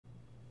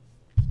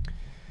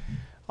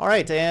All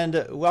right,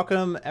 and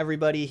welcome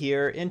everybody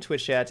here in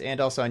Twitch chat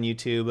and also on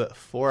YouTube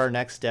for our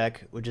next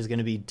deck, which is going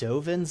to be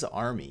Dovin's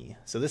Army.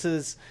 So this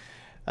is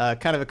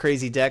kind of a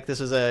crazy deck. This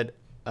is a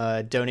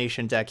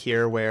donation deck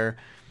here where,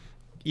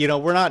 you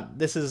know,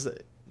 this is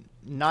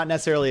not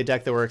necessarily a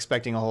deck that we're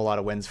expecting a whole lot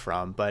of wins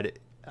from, but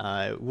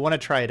we want to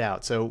try it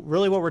out. So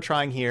really what we're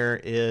trying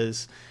here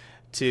is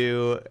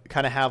to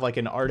kind of have like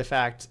an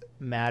artifact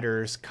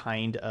matters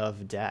kind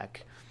of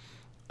deck.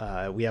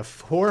 We have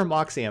 4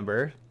 Mox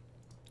Amber.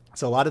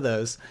 So a lot of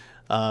those,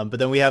 but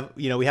then we have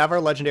our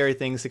legendary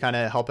things to kind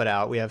of help it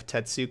out. We have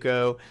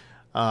Tetsuko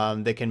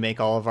that can make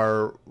all of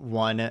our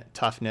 1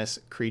 toughness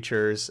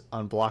creatures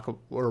unblockable,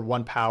 or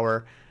 1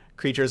 power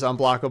creatures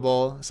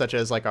unblockable, such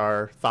as like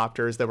our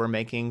Thopters that we're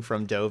making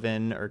from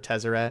Dovin or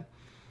Tezzeret.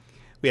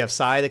 We have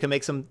Sai that can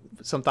make some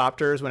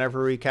Thopters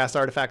whenever we cast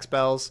artifact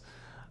spells.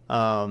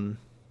 You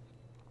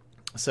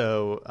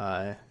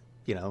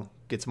know,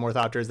 get some more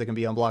Thopters that can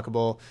be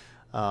unblockable.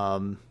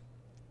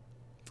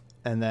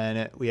 And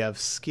then we have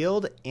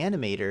Skilled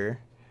Animator,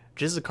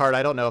 which is a card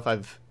I don't know if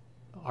I've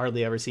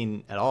hardly ever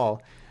seen at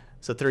all.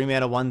 So 3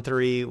 mana,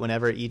 1/3.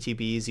 Whenever it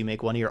ETBs, you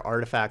make one of your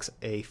artifacts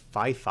a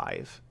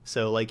 5/5.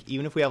 So like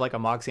even if we have like a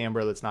Mox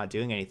Amber that's not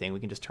doing anything, we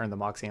can just turn the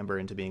Mox Amber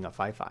into being a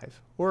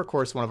 5/5. Or of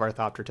course one of our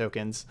Thopter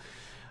tokens,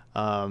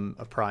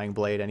 a Prying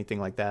Blade, anything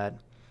like that.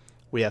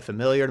 We have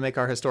Familiar to make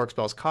our historic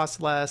spells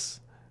cost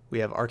less. We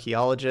have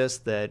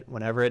Archaeologist that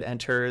whenever it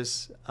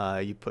enters,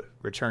 you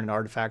return an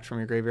artifact from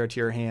your graveyard to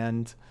your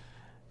hand.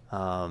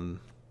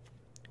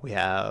 We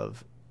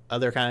have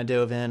other kind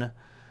of Dovin,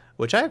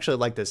 which I actually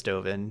like this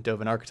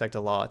Dovin Architect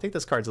of Law. I think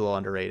this card's a little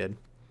underrated.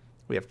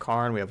 We have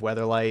Karn, we have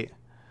Weatherlight,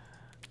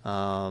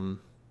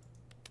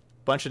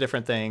 bunch of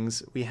different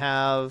things.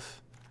 I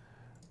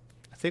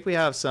think we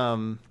have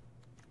some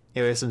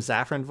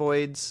Saffron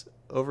Voids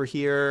over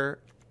here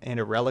and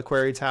a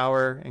Reliquary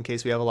Tower in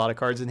case we have a lot of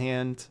cards in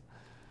hand.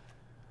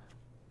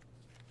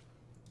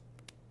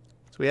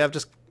 So we have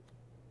just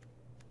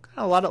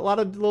a lot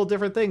of little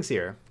different things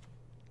here.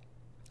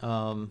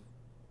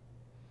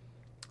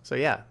 So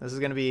yeah, this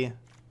one's gonna be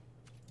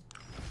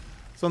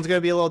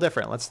a little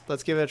different.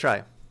 Let's give it a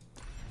try.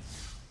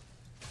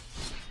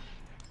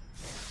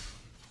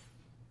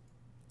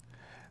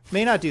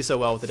 May not do so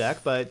well with the deck,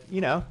 but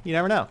you know, you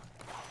never know.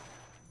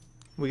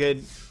 We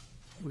could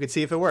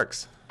see if it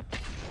works.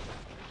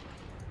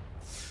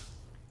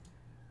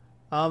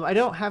 I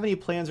don't have any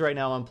plans right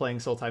now on playing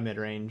Sultai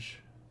midrange.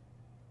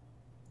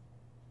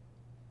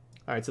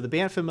 All right, so the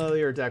Bant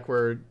Familiar deck,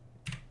 we're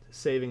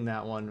saving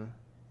that one.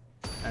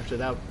 Actually,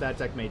 that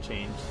deck may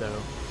change,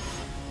 so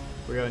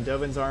we're going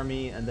Dovin's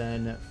Army and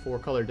then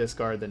 4-color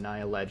discard the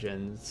Naya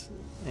Legends,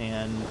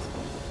 and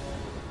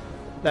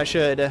that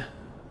should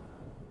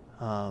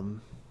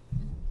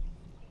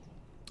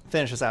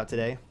finish us out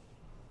today.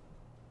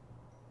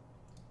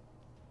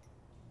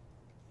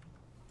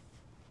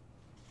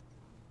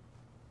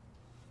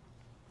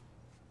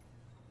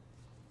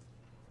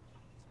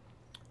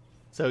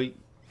 So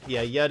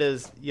yeah,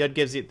 Yud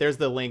gives you, there's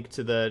the link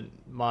to the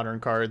modern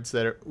cards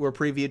that were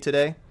previewed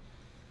today,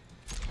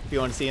 if you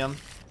want to see them.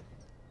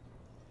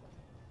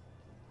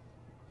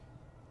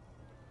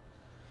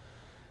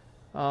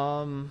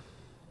 I'm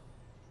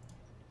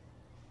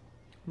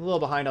a little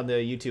behind on the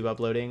YouTube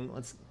uploading.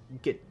 Let's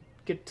get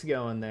to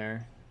going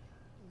there.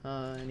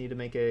 I need to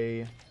make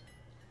a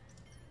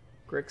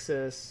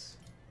Grixis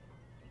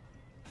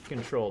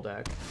control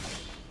deck.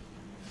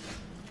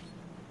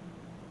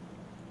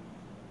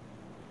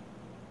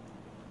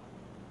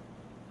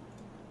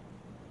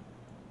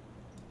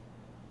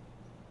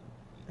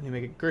 I need to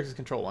make a Grixis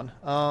control one.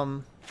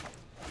 Alright,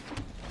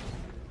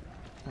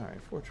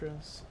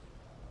 Fortress.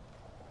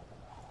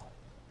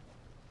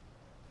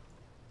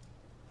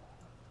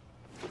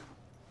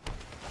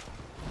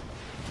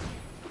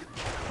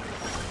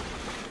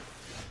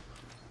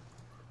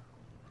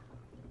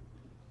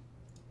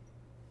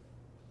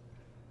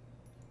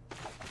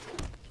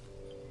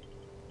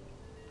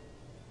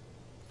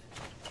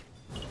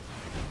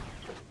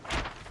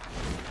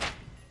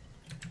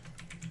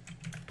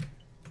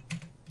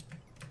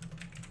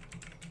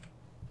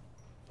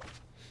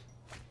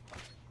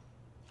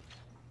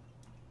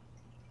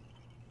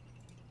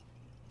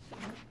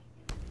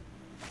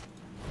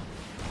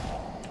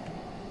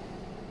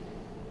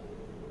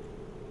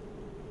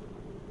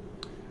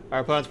 Our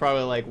opponent's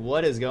probably like,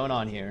 what is going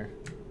on here?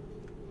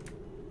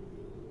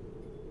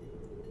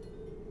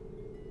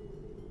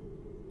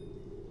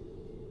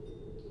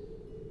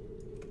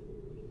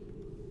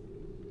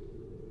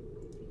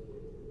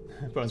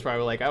 Opponent's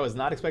probably like, I was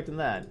not expecting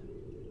that.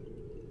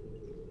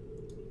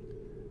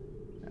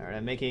 Alright,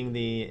 I'm making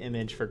the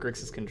image for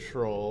Grixis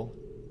Control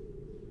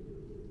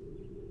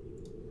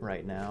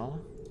right now.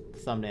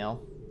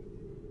 Thumbnail.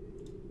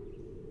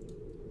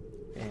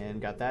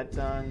 And got that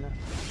done.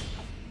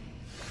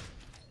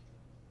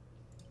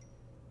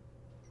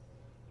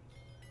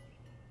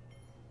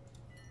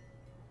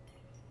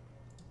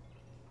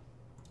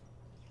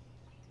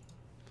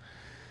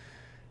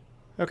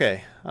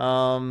 Okay,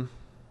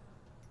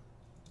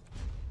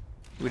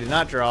 we did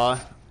not draw.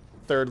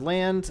 third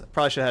land.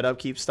 Probably should have had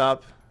upkeep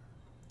stop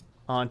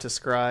on to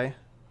scry.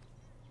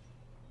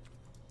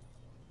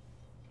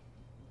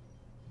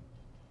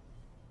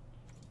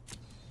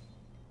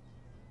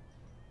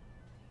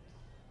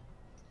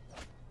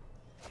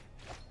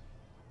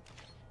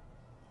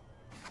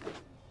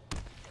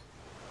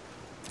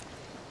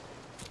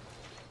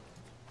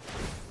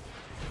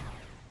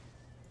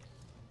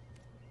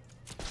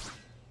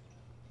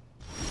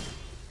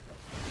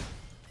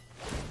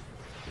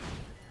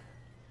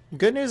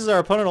 Good news is our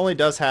opponent only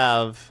does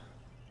have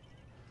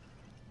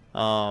do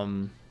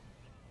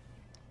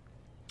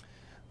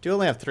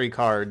only have 3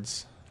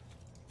 cards.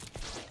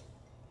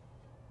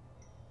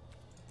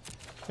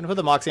 I'm gonna put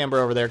the Mox Amber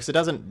over there because it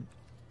doesn't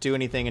do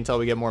anything until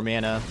we get more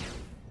mana.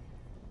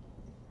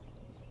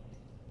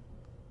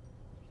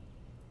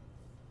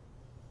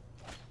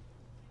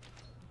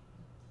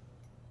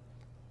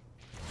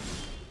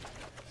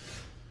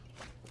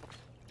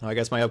 Oh, I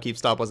guess my upkeep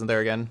stop wasn't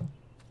there again.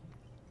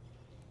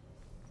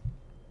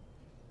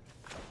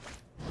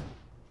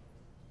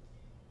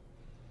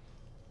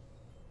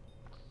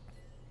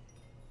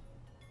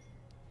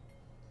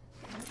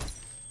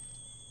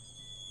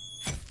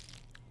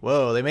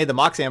 Whoa, they made the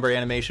Mox Amber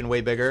animation way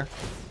bigger.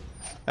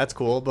 That's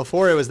cool.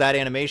 Before it was that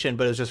animation,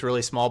 but it was just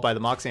really small by the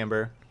Mox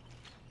Amber.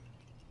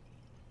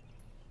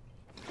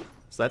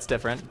 So that's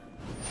different.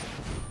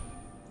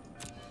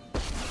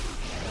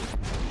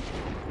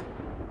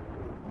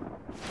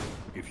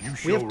 If you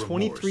show We have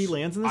 23 remorse,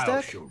 lands in this I'll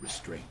deck? show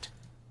restraint.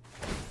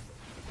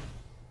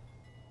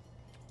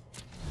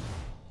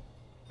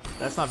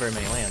 That's not very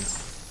many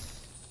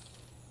lands.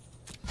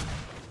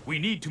 We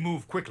need to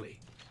move quickly.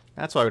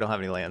 That's why we don't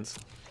have any lands.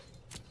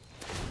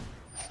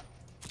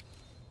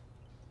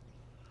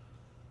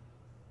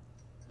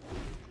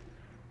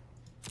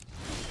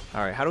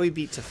 Alright, how do we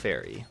beat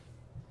Teferi?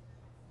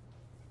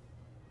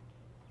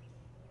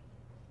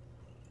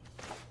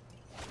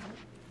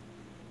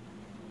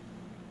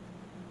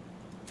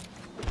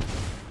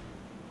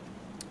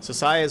 So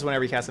Saya is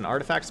whenever you cast an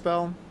artifact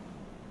spell.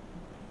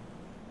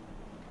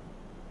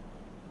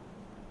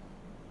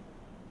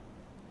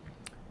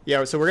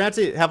 Yeah, so we're gonna have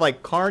to have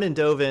like Karn and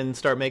Dovin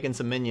start making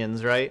some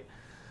minions, right?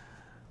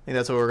 I think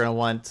that's what we're gonna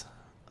want.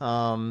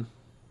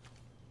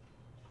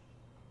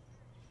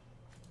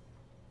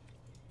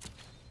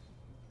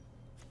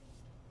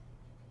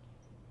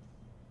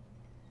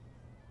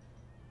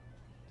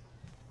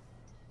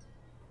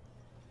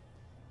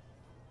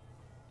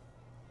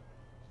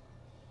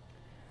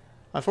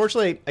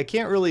 Unfortunately, I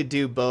can't really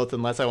do both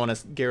unless I want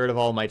to get rid of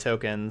all my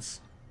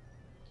tokens.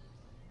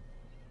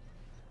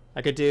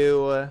 I could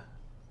do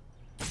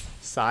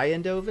Sai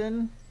and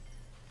Dovin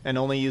and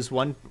only use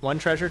one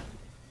treasure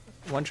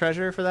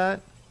for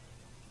that.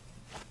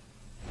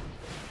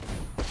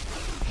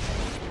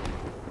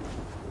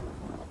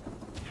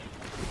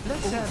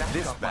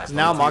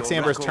 Now Mox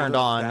Amber's turned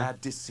on.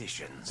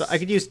 So I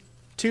could use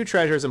 2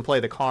 treasures and play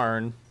the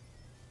Karn.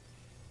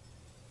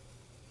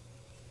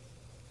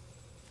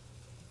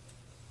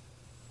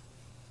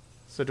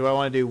 So do I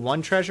want to do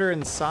 1 treasure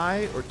in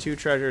Sai or 2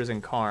 treasures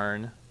in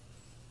Karn?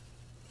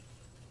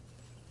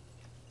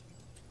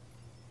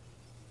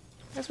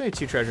 I guess maybe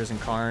 2 treasures in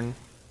Karn.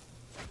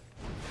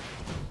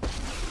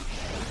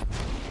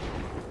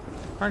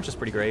 Karn's just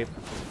pretty great.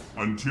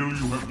 Until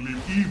you have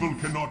lived, evil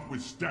cannot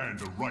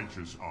withstand a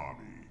righteous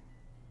army.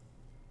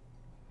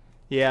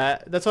 Yeah,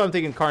 that's what I'm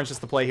thinking. Karn's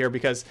just the play here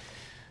because,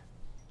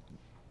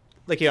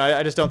 like, you know,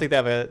 I just don't think they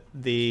have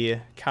the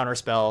counter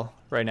spell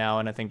right now,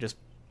 and I think just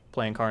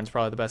playing Karn's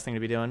probably the best thing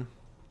to be doing.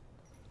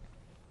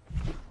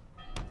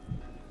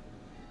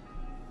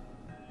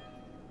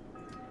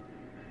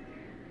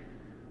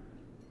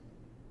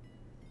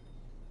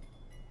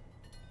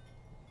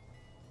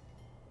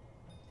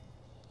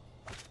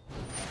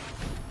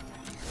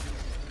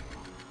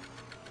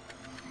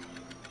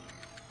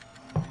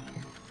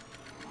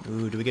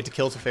 Ooh, do we get to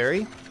kill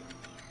Teferi?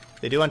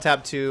 They do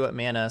untap 2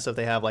 mana, so if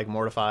they have like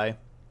Mortify,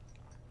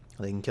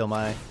 they can kill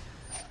my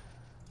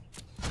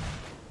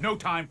No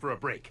time for a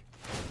break.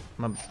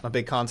 my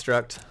big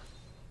construct.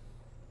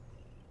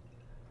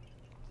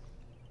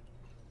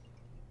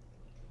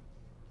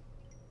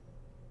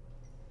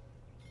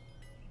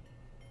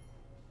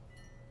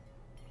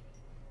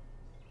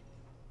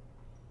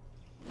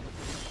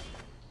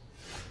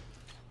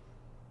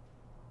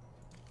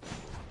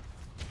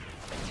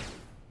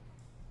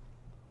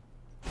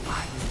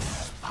 I'm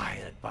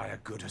inspired by a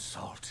good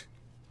assault.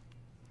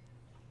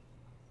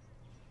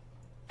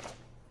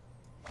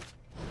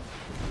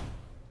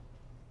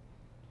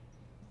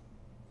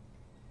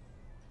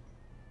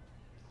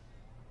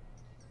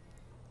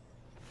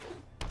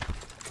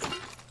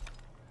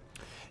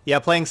 Yeah,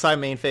 playing side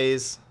main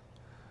phase.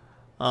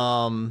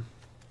 I think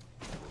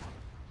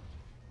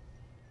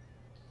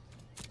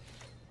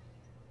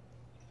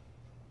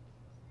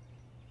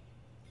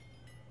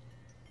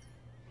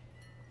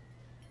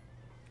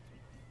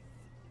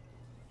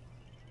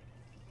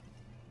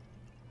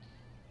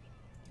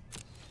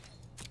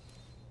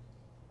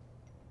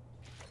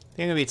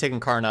I'm gonna be taking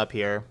Karn up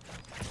here.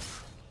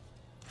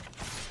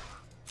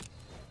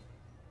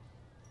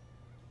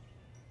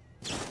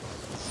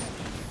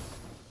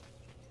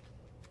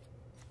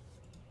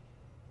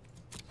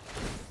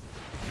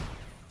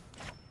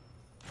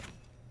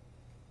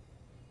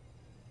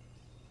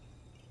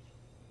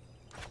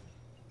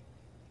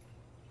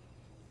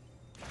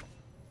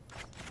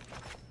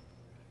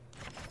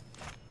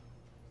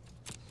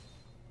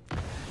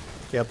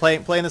 Yeah,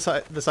 playing the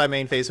side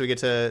main phase, we get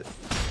to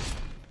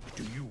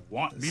Do you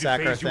want me to sack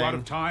our phase you out thing.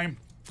 of time?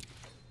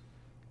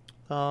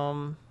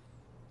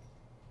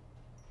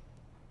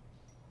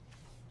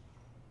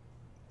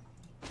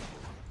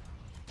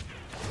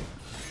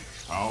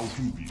 How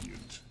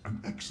convenient. An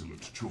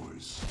excellent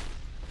choice.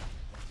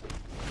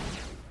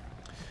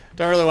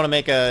 Don't really want to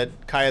make a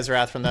Kaya's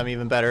Wrath from them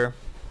even better.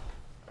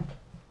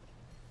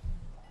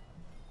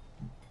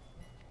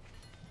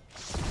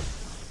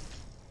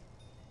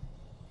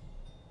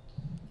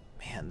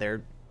 Man,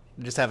 they're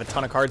just have a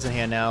ton of cards in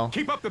hand now.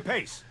 Keep up the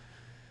pace.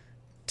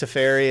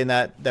 Teferi and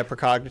that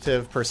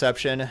precognitive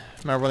perception.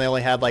 Remember when they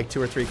only had like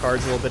 2 or 3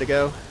 cards a little bit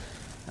ago?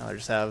 Now they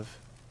just have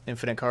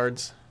infinite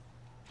cards.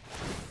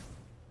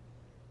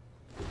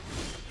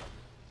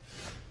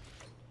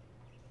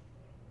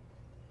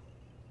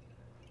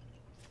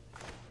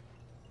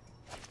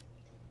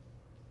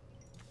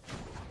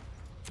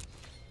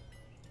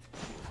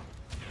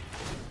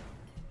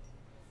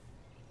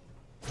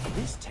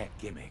 This tech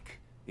gimmick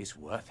is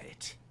worth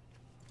it.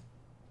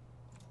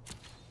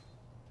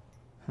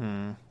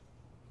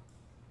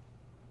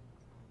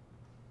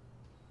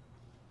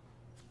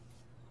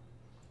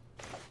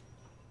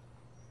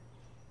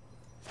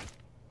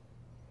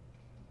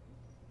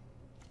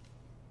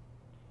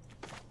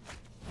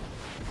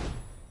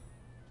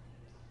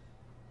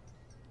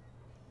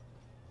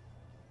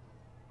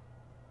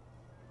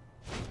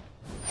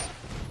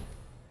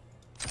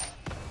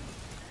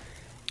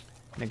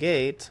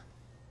 Negate.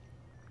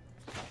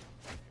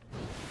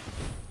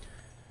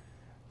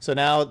 So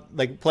now,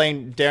 like,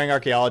 playing Daring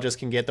Archaeologist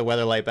can get the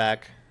Weatherlight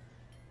back.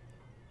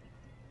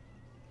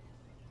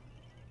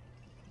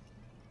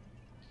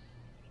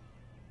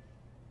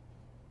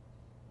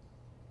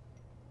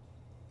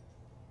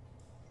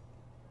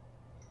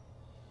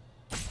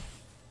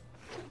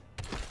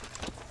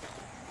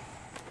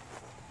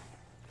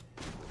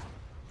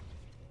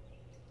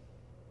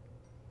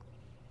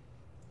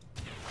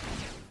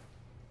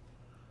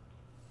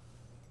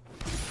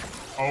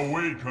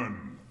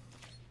 Awaken.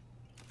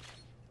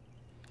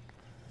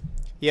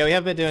 Yeah, we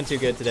haven't been doing too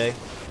good today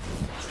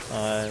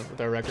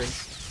with our record.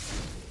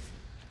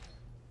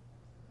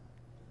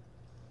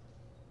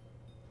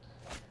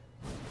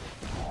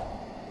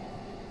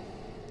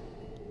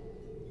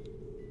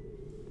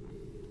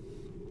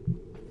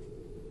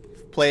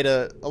 Played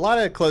a lot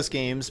of close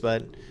games,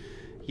 but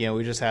you know,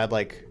 we just had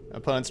like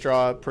opponents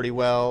draw pretty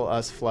well,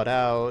 us flood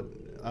out,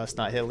 us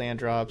not hit land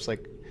drops,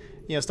 like,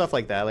 you know, stuff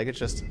like that. Like, it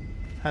just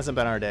hasn't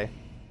been our day.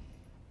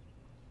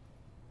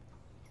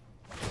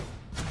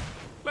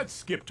 Let's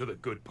skip to the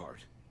good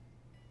part.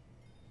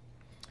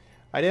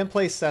 I didn't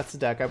play Seth's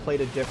deck. I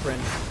played a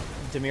different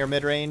Dimir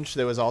midrange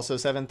that was also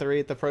 7-3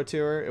 at the Pro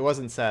Tour. It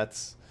wasn't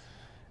Seth's.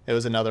 It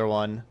was another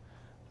one.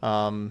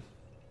 I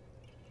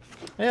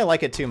didn't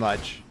like it too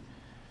much.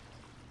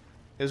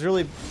 It was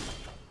really...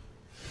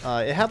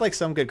 it had like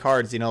some good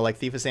cards, you know, like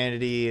Thief of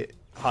Sanity,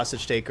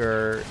 Hostage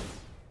Taker,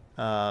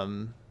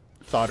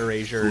 Thought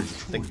Erasure.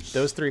 Like,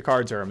 those 3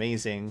 cards are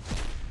amazing.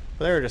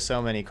 But there are just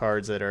so many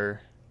cards that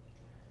are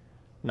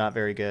not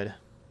very good.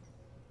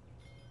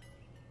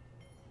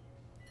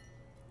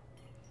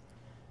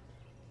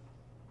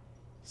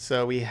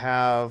 So we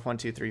have 1,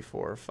 2, 3,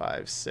 4,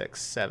 5,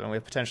 6, 7. We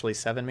have potentially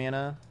 7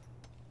 mana.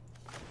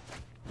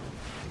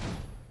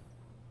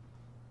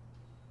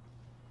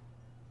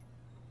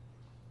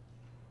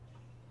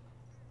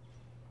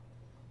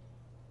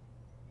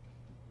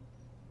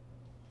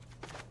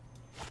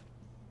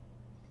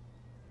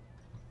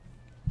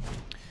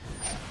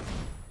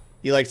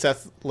 You like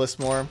Seth's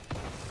list more?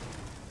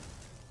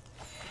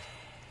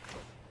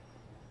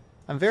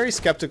 I'm very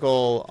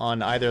skeptical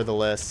on either of the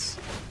lists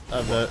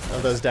of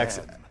those decks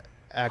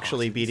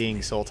actually beating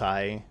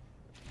Sultai.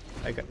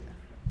 Like,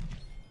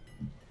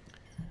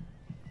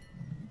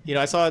 you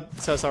know, I saw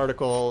Seth's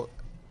article.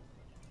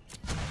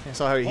 I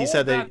saw how he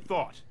said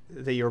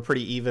that you were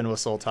pretty even with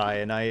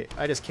Sultai, and I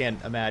just can't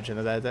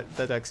imagine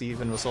that deck's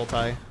even with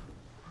Sultai.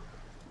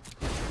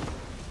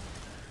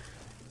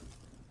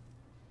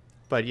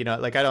 But, you know,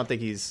 like, I don't think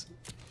he's,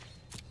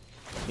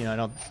 you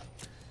know,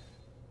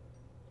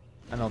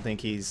 I don't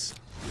think he's,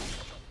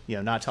 you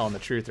know, not telling the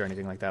truth or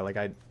anything like that. Like,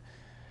 I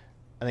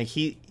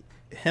think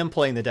him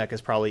playing the deck is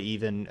probably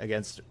even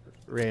against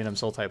random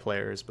Sultai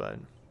players, but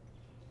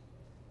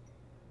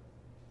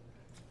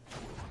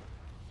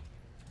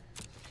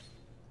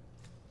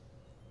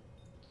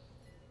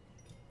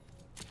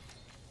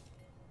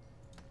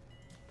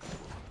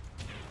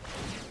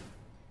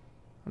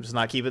I'm just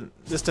not keeping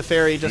this.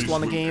 Teferi just won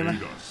the game.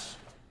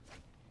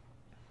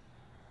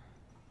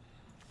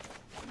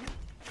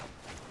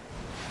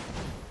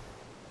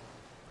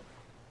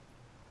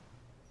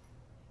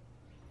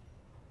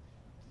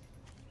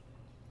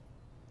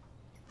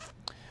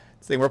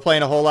 We're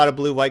playing a whole lot of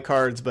blue-white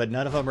cards, but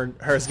none of them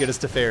are as good as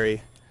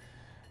Teferi.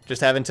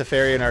 Just having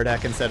Teferi in our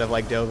deck instead of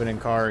like Dovin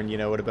and Karn, you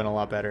know, would have been a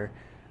lot better.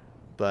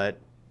 But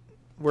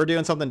we're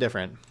doing something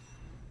different.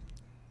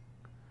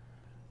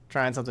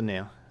 Trying something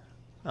new.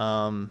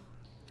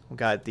 We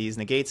got these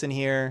negates in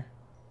here.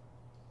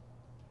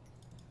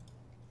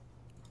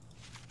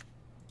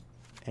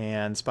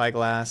 and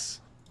Spyglass.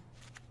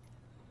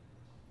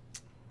 I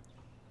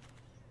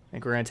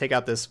think we're going to take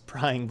out this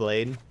Prying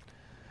Blade.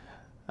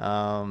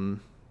 Do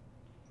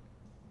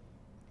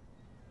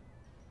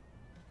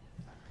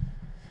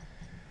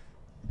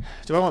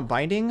I want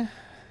Binding?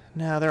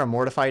 No, they're a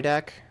Mortify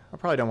deck. I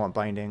probably don't want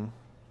Binding.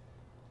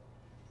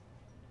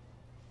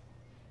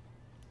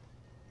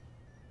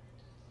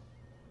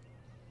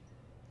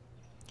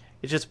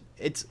 It's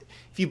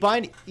if you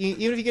bind,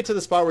 even if you get to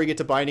the spot where you get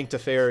to Binding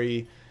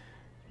Teferi,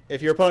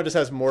 if your opponent just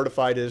has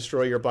Mortify to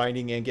destroy your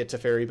Binding and get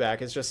Teferi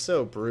back, it's just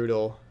so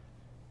brutal.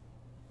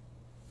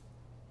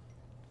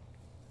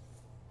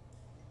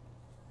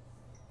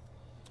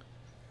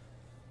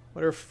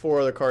 What are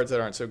 4 other cards that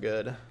aren't so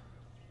good?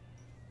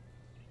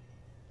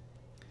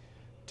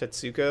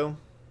 Tetsuko.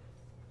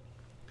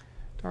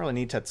 Don't really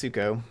need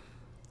Tetsuko.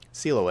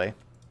 Seal Away.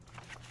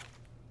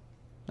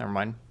 Never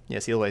mind. Yeah,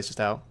 Seal Away is just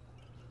out.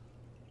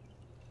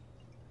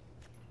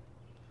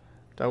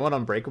 Do I want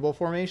Unbreakable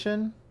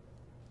Formation?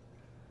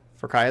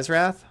 For Kaya's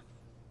Wrath?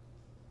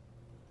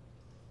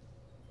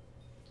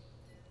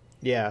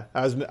 Yeah,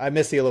 I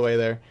missed Seal Away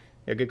there.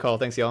 Yeah, good call.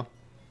 Thanks, y'all.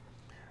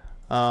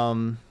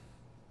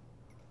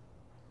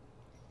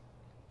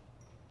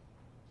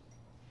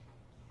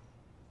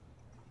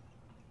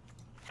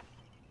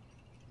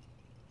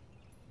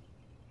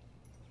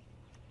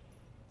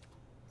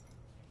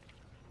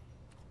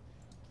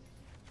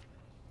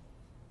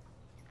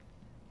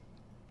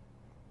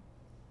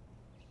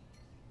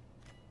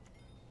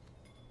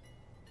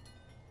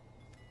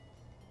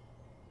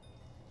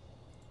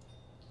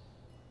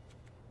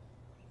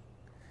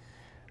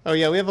 Oh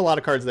yeah, we have a lot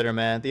of cards that are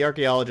meh. The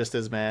Archaeologist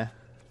is meh.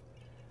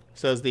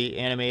 So is the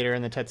Animator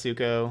and the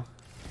Tetsuko.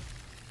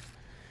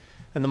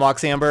 And the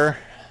Mox Amber.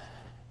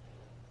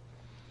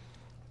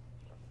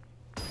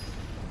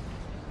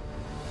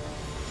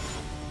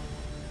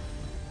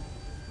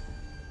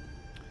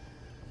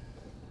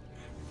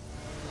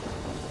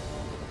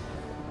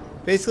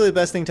 Basically, the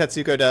best thing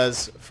Tetsuko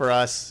does for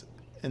us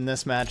in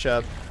this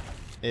matchup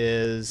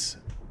is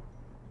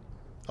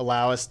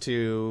allow us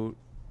to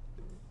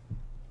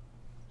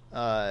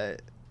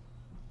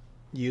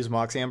use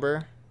Mox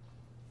Amber.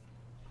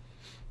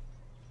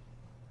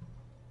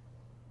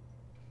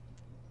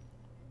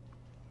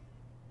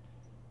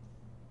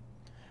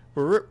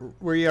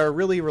 We are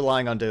really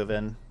relying on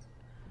Dovin.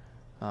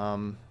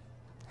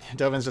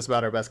 Dovin's just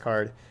about our best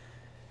card.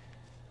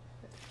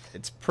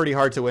 It's pretty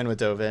hard to win with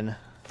Dovin,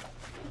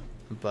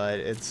 but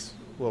it's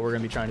what we're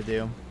going to be trying to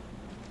do.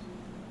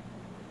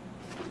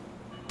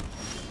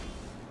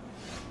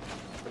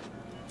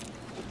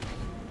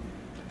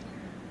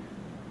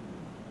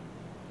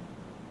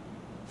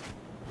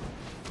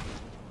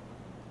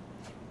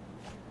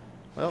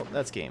 Well,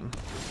 that's game.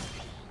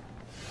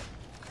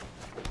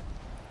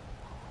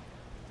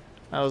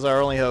 That was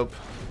our only hope.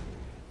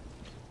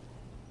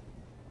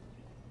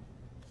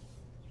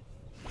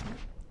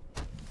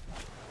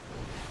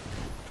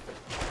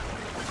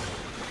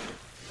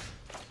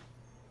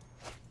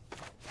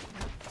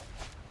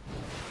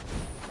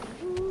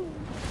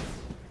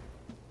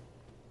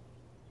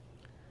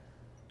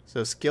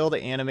 So skill the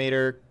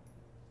Animator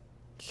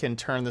can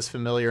turn this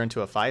familiar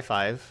into a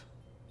 5/5.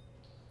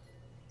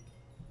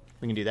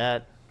 We can do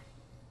that.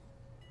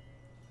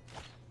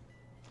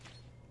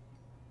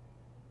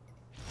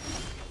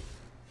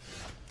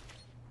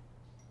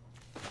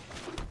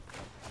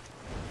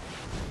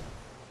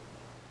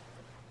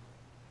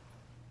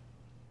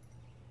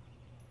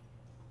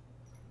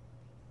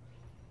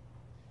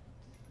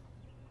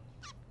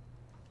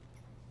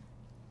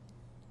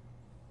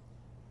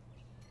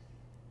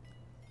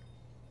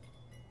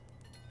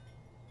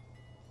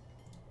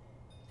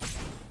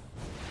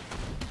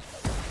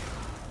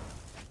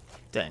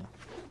 Dang.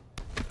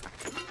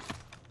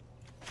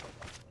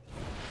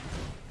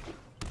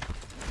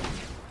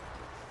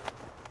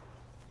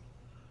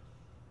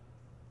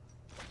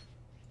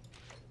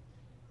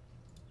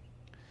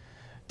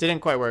 Didn't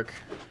quite work.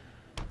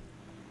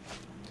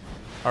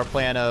 Our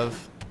plan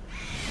of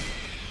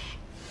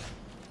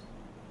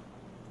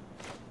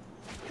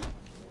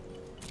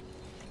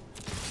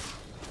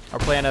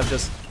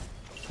just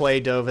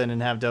play Dovin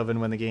and have Dovin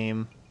win the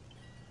game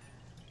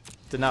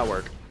did not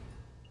work.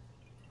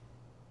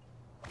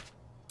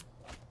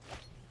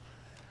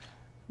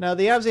 No,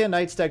 the Abzan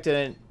Knights deck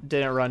didn't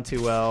run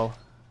too well.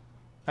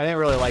 I didn't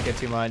really like it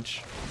too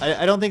much.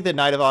 I don't think the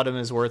Knight of Autumn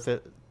is worth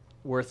it.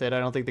 I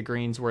don't think the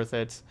green's worth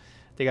it.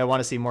 I think I want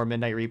to see more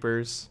Midnight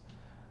Reapers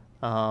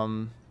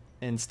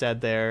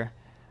instead there.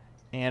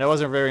 And I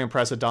wasn't very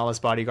impressed with Dauntless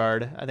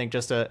Bodyguard. I think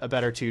just a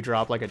better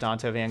 2-drop like a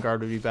Danto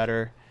Vanguard would be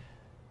better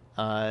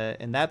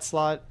in that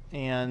slot.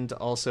 And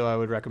also I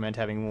would recommend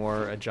having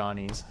more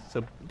Johnnies.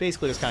 So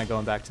basically just kind of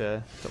going back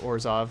to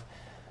Orzhov.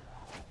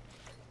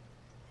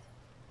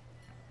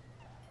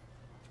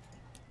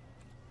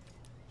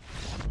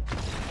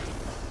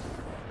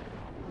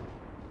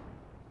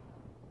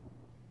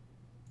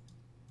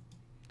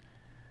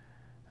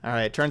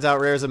 Alright, turns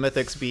out Rares and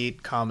Mythics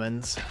beat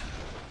Commons,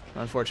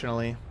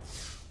 unfortunately.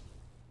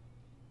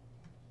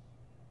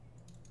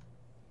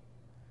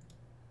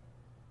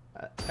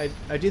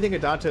 I do think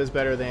Adonto is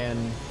better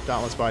than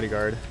Dauntless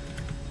Bodyguard.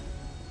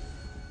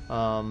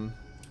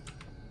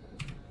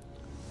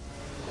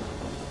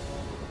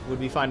 Would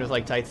be fine with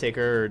like Tithe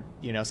Taker or,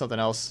 you know, something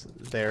else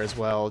there as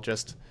well.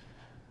 Just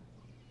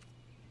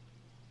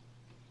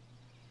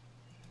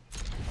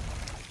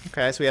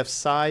okay. So we have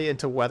Psy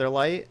into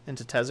Weatherlight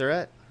into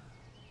Tezzeret.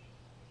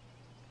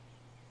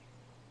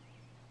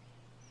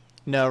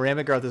 No,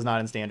 Rampant Growth is not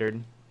in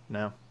Standard.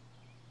 No.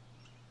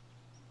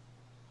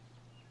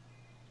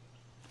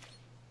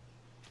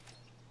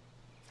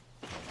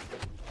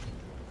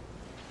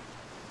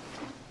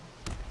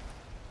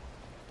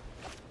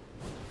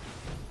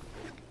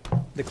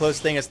 The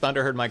closest thing is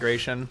Thunderherd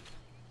Migration.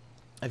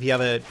 If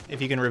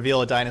you can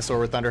reveal a dinosaur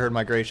with Thunderherd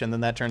Migration,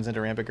 then that turns into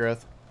Rampant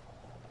Growth.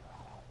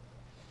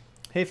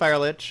 Hey, Fire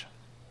Lich.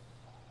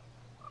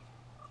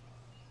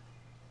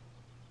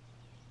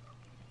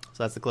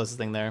 So that's the closest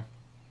thing there.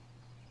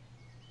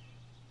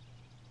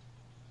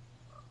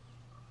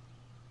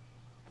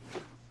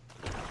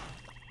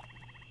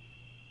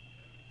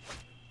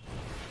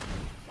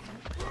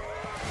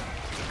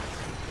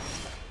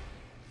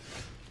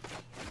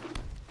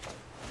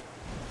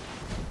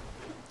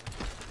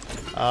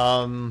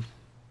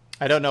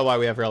 I don't know why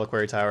we have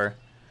Reliquary Tower.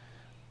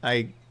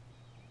 I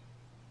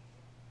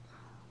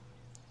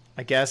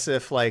guess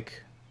if,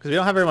 like, because we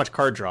don't have very much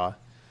card draw.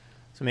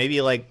 So maybe,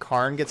 like,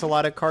 Karn gets a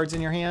lot of cards in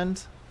your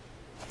hand.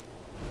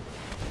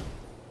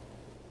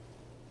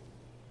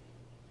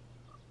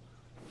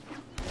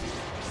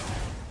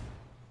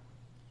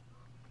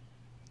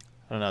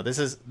 I don't know. This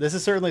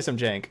is certainly some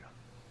jank.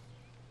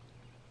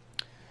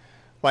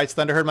 Why is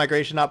Thunderherd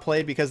Migration not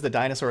played? Because the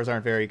dinosaurs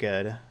aren't very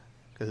good.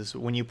 Because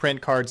when you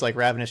print cards like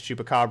Ravenous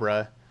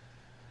Chupacabra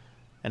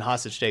and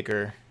Hostage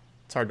Taker,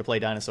 it's hard to play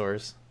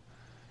dinosaurs.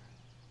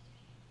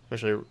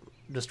 Especially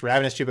just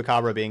Ravenous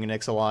Chupacabra being an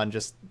Ixalan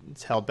just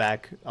held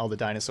back all the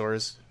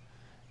dinosaurs.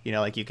 You know,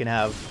 like you can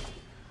have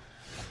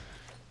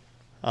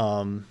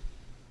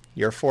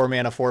your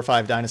 4-mana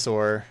 4/5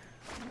 dinosaur,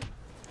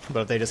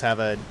 but if they just have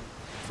a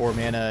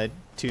 4-mana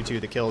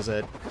 2/2 that kills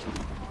it,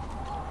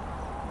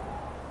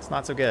 it's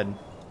not so good.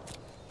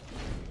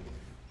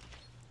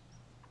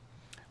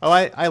 Oh,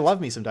 I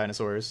love me some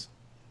dinosaurs.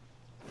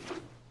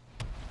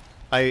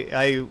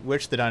 I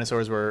wish the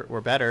dinosaurs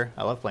were better.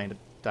 I love playing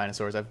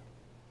dinosaurs. I've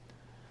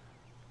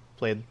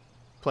played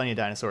plenty of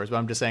dinosaurs, but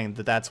I'm just saying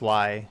that that's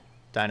why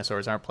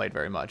dinosaurs aren't played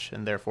very much,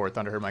 and therefore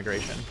Thunderherd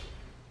Migration.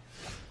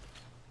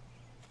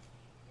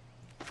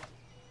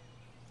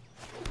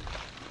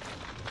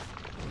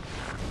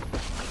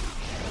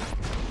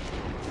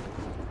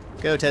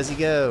 Go, Tezzy,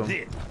 go.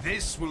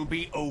 This will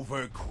be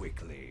over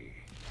quickly.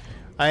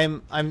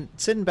 I'm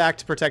sitting back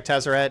to protect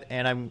Tezzeret,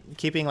 and I'm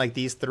keeping like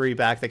these 3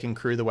 back that can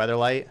crew the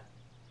Weatherlight.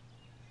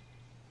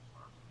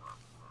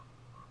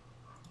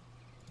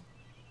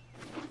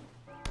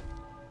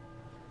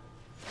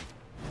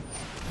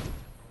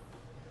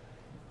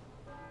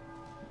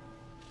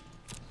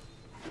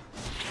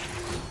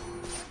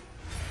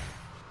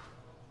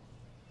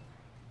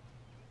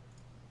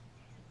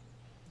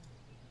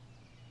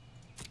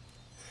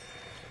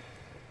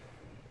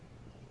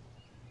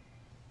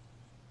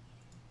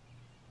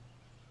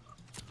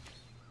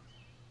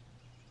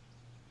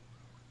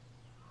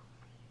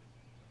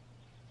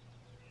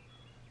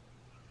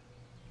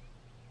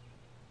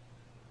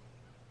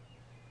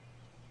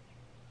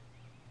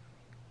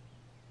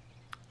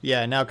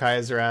 Yeah, now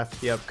Kaya's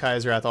Wrath. Yep,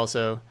 Kaya's Wrath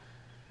also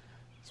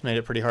has made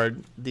it pretty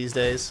hard these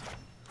days.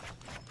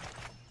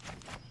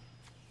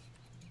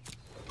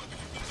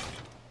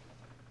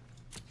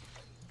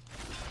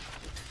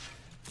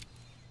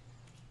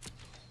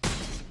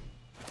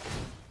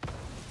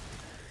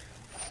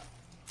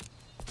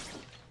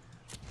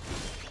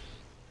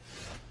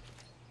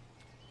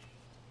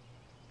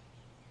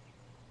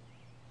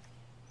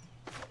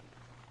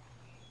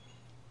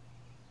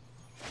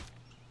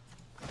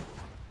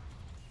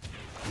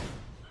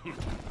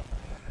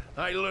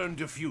 I learned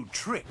a few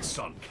tricks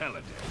on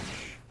Kaladesh.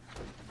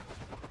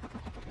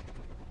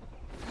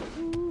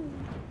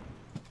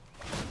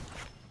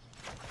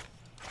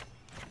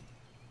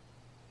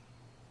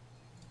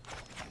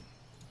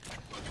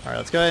 Alright,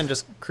 let's go ahead and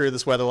just crew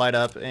this Weatherlight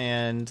up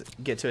and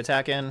get to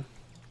attacking.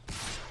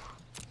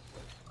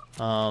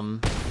 I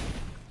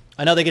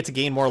know they get to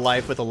gain more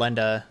life with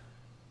Elenda.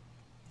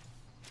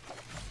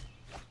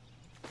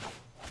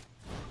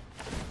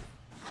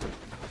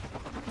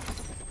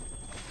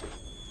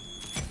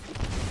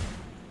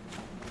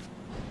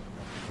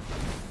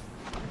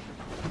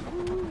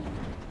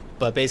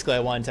 But basically I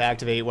wanted to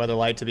activate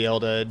Weatherlight to be able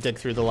to dig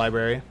through the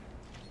library.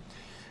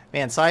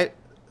 Man, Psy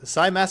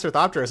Master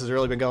Thopterus has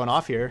really been going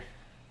off here.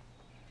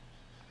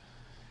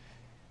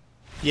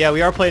 Yeah,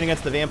 we are playing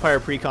against the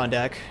Vampire Precon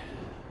deck.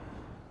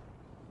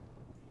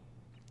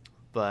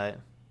 But at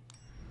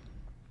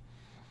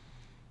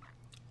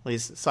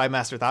least Psy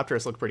Master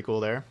Thopterus looked pretty cool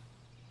there.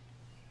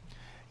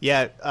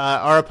 Yeah,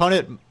 our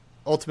opponent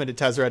ultimated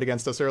Tezzeret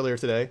against us earlier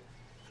today.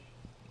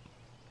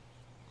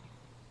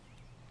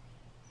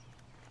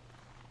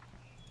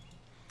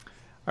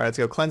 Alright, let's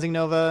go Cleansing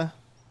Nova.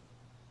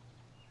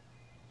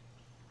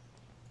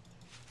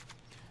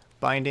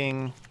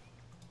 Binding.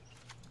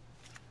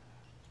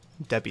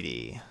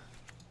 Deputy.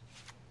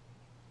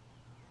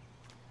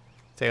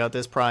 Take out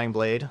this Prying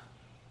Blade.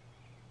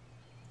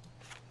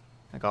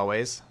 Like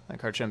always. That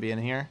card shouldn't be in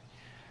here.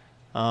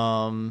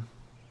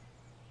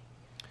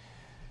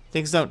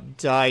 Things don't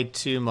die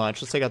too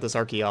much. Let's take out this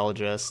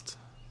Archaeologist.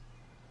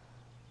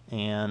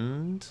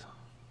 And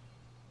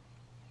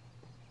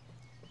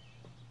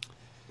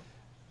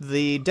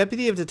the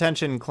Deputy of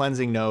Detention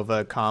Cleansing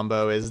Nova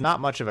combo is not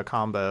much of a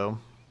combo.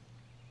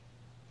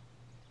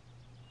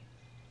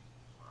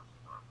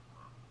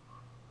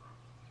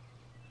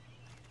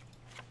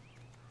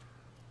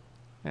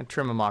 And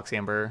trim a Mox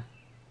Amber.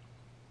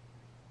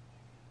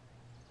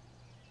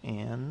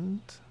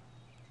 And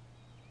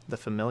the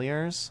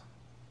Familiars.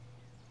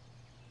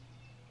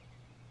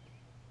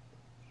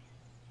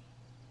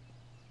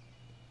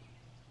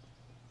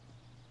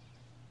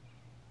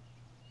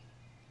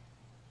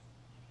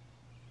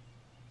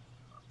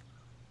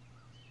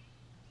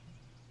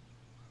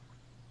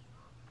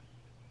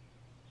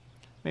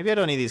 Maybe I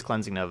don't need these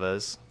Cleansing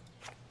Novas.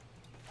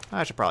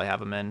 I should probably have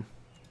them in.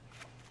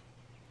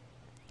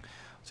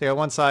 So you got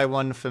one side,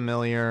 one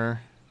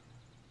Familiar.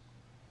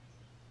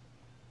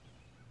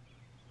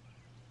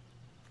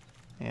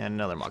 And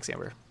another Mox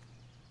Amber.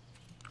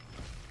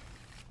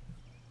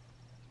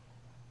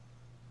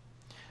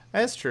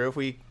 That's true. If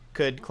we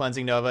could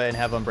Cleansing Nova and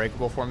have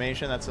Unbreakable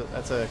formation, that's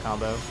a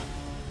combo.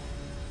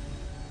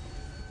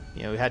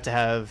 You know, we had to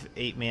have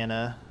 8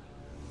 mana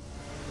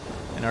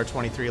in our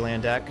 23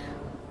 land deck.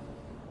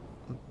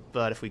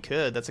 But if we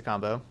could, that's a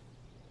combo.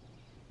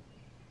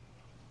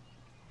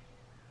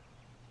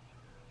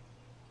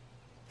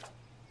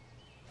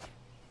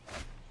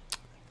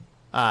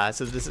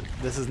 So this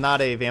is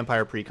not a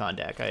Vampire Precon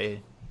deck. I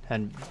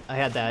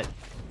had that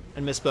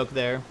and misspoke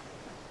there.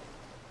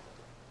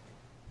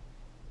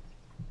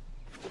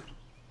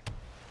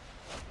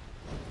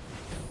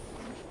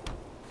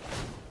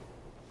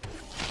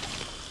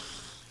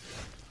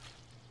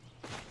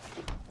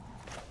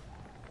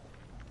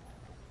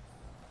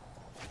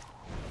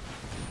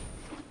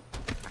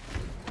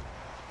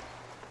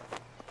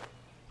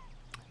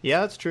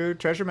 Yeah, that's true.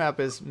 Treasure Map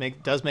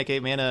does make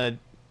 8 mana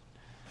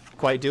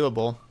quite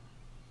doable.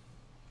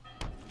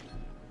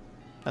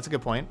 That's a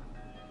good point.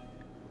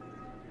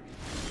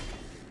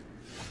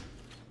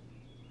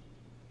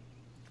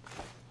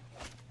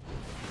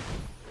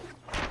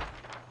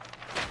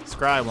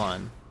 Scry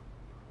 1.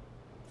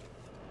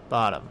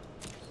 Bottom.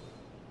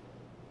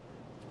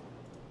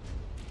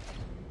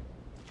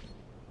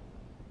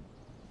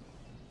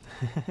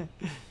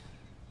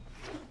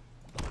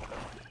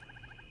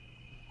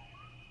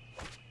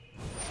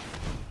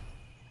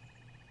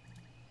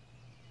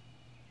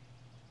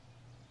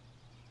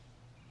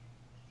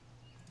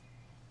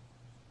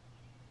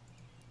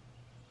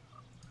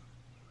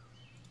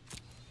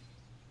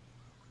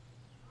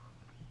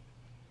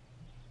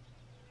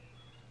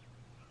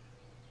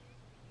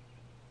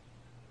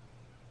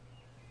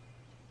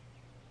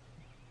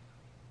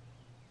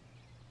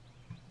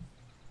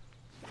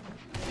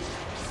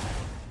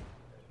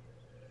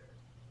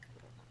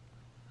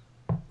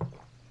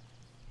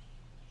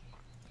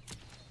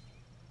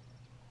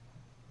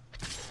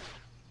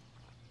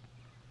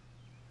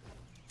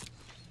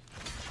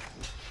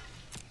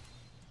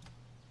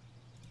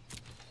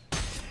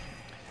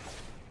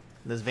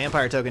 This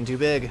vampire token too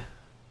big.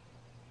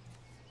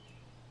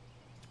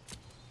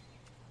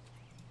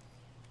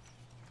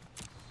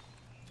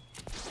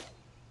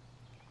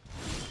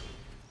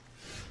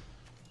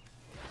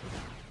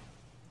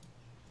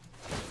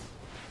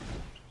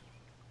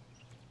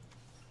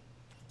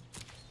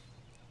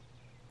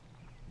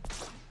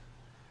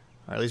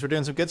 Or at least we're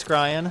doing some good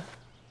scrying.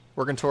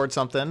 Working towards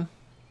something.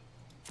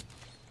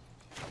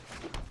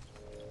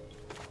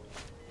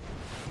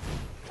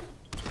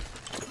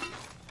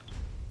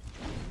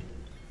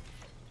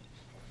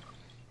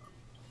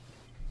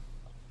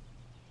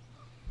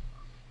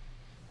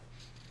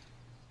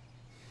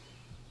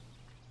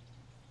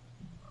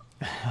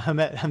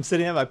 I'm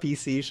sitting at my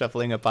PC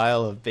shuffling a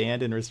pile of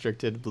banned and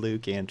restricted blue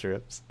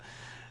cantrips.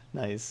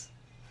 Nice.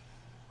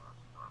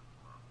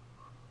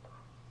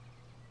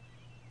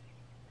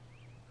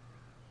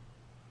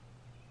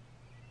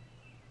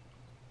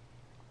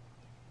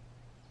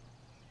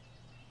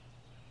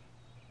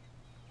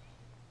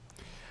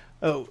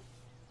 Oh,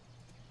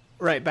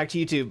 right, back to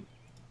YouTube.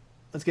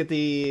 Let's get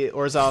the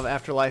Orzhov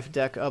Afterlife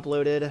deck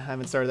uploaded. I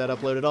haven't started that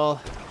upload at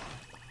all.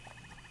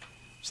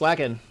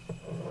 Slacking.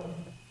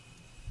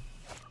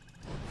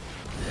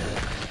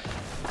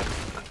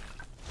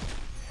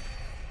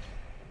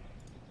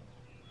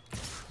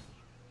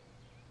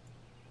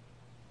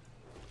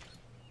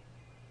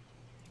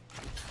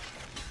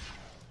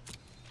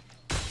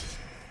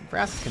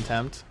 Brass's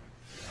Contempt.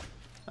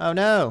 Oh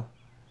no!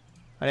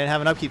 I didn't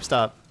have an upkeep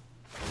stop.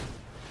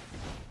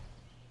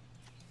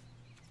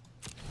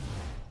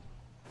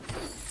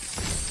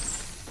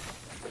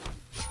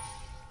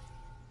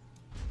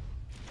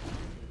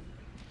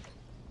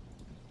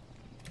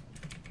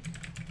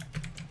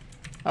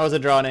 I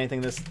wasn't drawing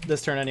anything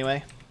this turn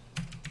anyway.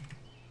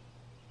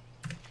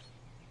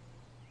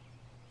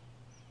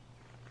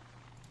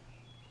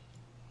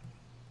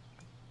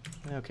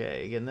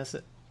 Okay, getting this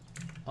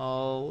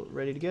all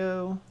ready to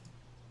go.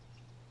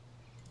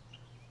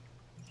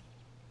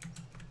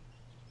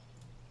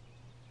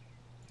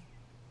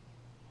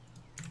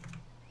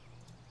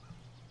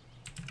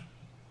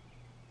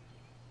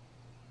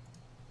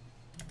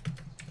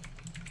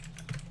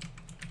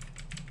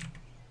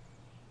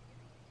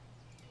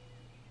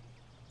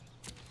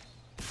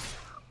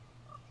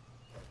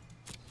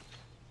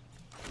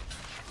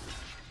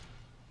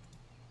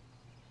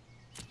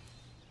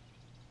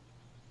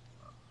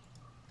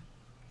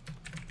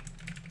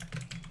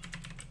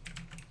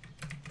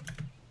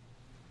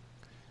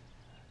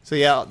 So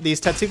yeah, these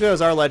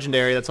Tetsugos are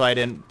legendary. That's why I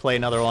didn't play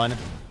another one.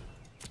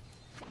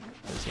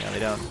 Because, you know,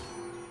 they don't.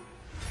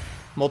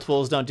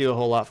 Multiples don't do a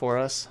whole lot for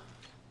us.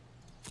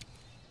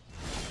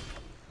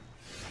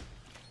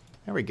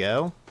 There we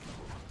go.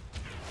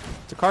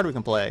 It's a card we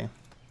can play.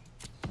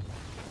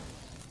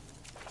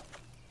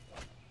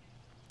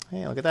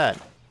 Hey, look at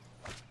that.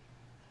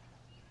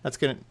 That's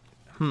gonna...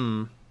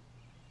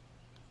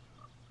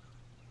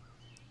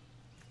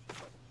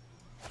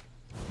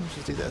 Let's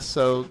just do this.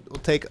 So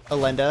we'll take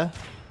Elenda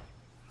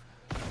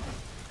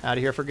out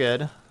of here for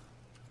good.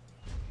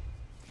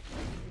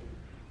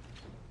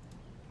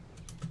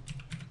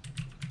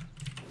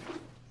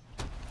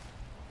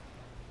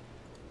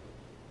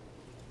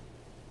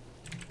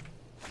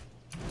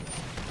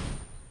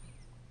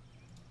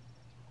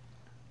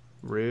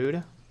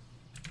 Rude.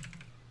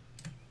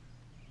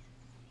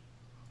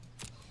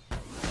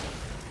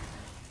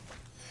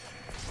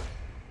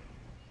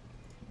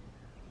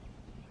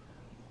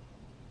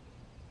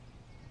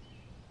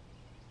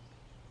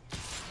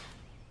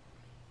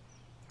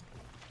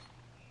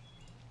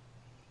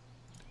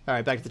 All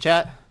right, back to the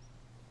chat.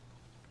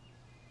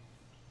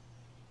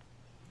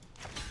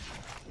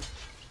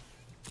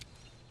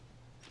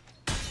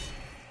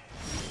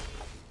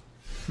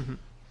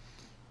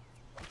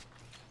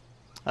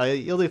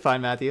 You'll do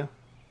fine, Matthew.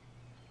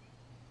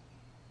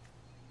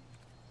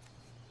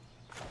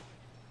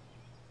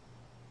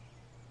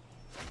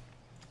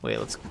 Wait,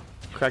 let's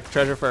crack the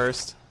treasure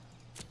first.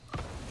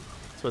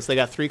 So they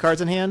got 3 cards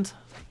in hand?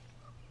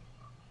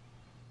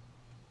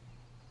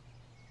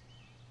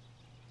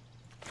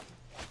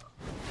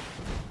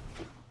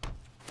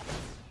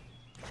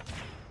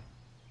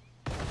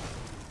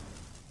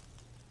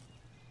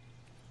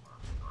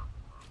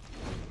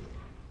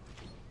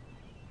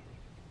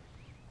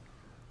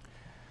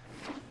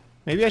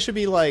 Maybe I should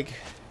be, like,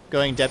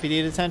 going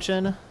Deputy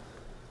Detention.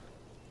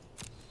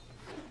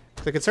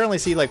 I could certainly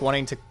see, like,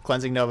 wanting to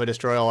Cleansing Nova,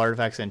 destroy all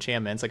artifacts and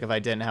enchantments, like if I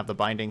didn't have the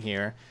binding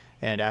here,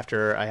 and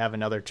after I have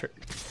another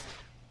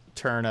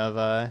turn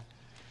of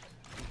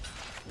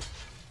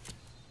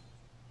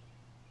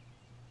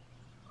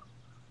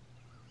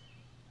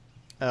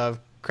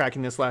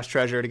cracking this last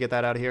treasure to get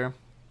that out of here.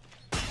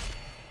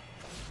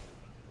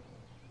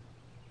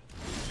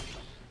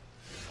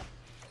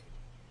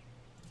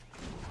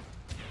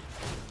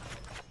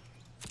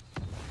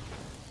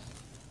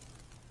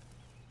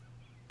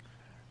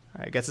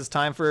 I guess it's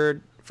time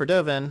for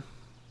Dovin.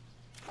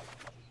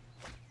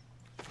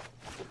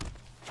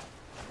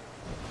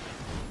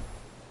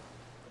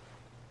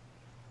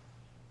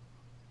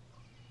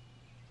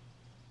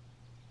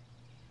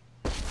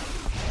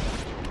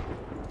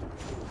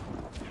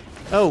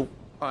 Oh,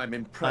 I'm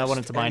impressed I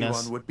wanted to minus.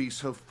 anyone would be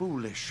so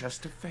foolish as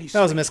to face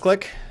That was a me.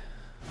 misclick.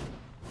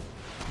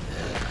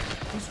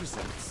 These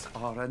results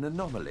are an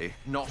anomaly,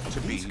 not to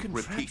be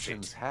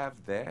repeated.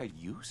 Have their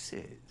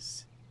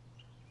uses.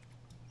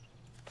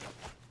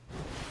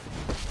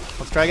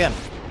 Let's try again.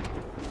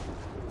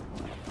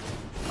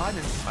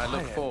 I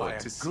look forward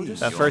to seeing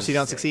At first you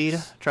don't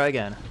succeed, try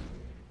again.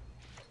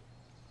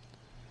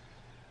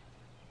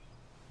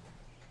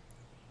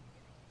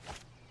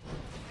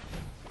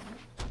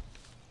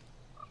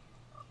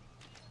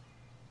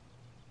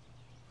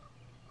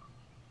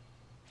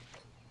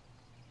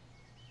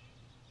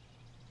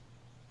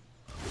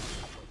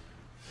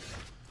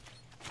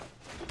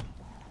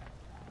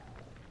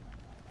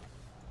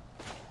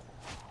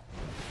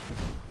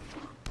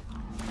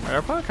 Our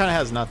opponent kind of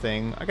has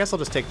nothing. I guess I'll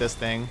just take this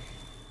thing.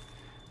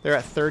 They're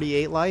at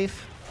 38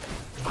 life.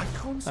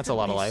 That's a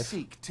lot of life.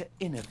 Seek to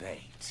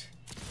innovate.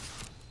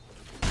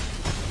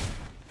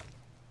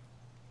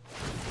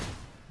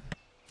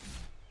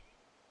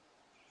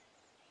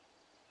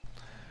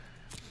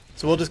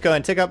 So we'll just go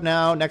and tick up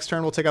now. Next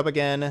turn we'll tick up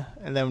again,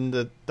 and then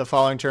the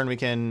following turn we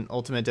can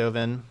ultimate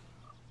Dovin.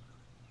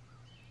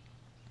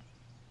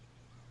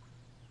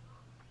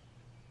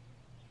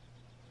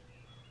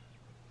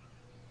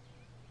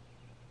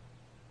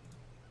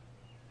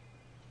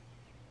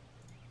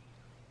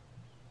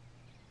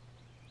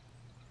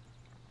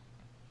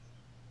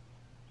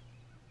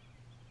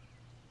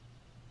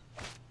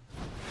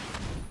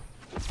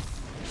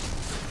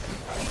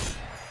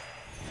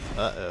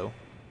 Uh-oh.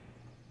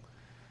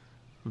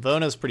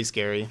 Vona's pretty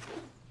scary.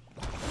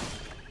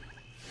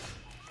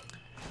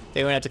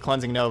 They went out to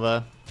Cleansing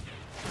Nova.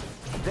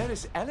 There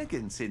is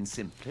elegance in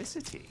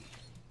simplicity.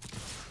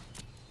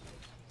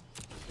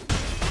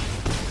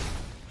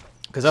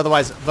 Because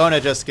otherwise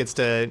Vona just gets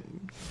to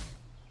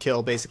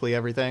kill basically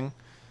everything.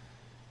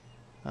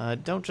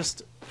 Don't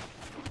just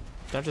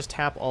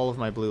tap all of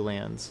my blue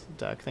lands,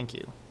 deck. Thank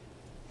you.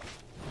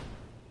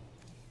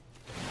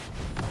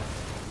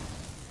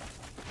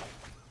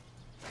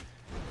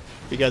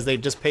 Because they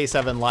just pay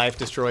 7 life,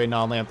 destroy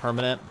non-land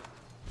permanent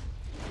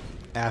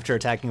after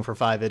attacking for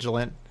 5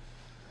 vigilant.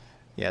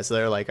 Yeah, so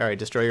they're like, all right,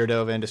 destroy your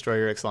Dovin, destroy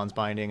your Ixalan's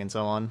Binding, and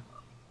so on.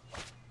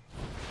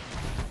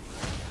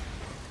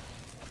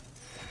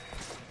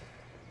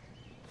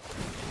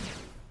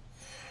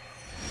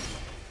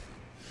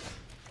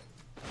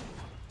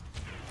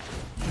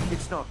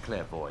 It's not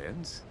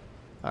clairvoyance.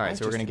 All right,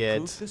 so we're gonna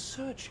get the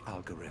search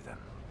algorithm.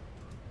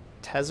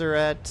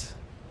 Tezzeret,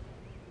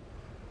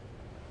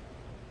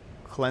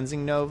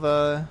 Cleansing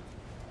Nova,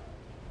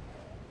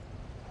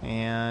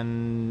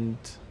 and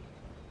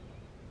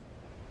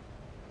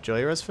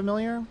Joyra's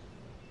Familiar.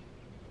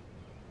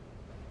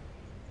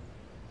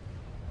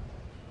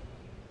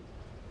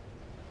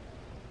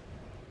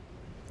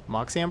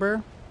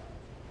 Moxamber.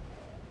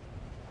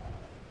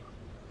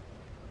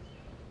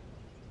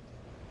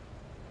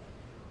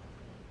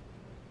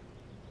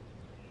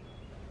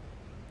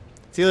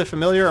 It's either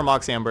Familiar or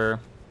Moxamber.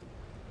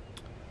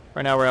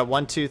 Right now we're at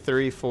 1, 2,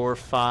 3, 4,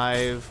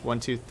 5. 1,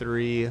 2,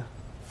 3,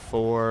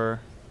 4.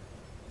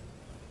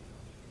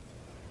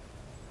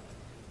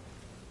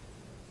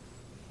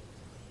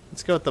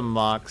 Let's go with the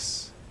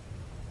Mox.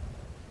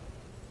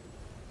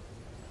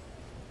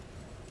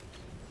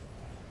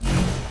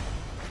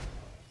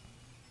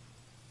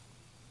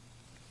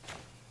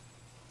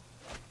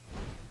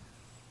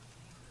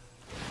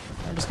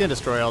 I'm just gonna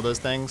destroy all those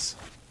things.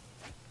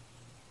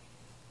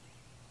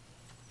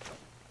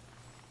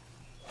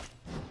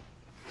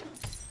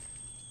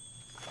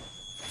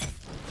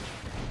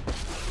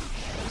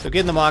 So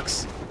getting the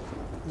Mox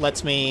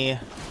lets me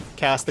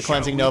cast the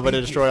Cleansing Nova to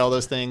destroy all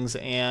those things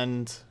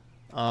and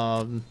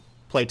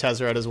play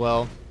Tezzeret as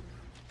well.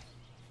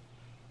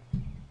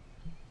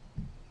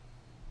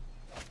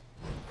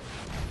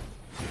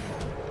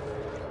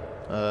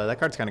 That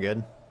card's kind of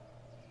good.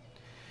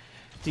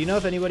 Do you know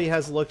if anybody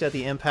has looked at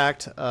the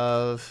impact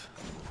of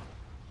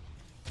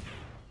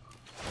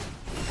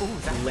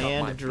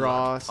land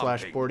draw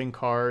 / boarding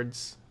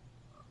cards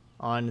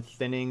on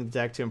thinning the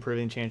deck to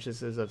improving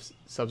chances of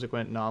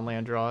subsequent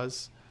non-land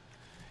draws?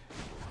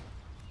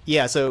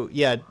 Yeah, so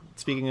yeah,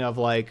 speaking of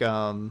like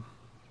alright,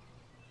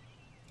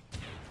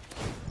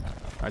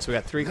 so we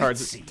got 3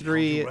 cards,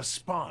 3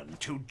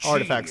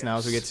 artifacts now,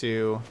 so we get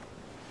to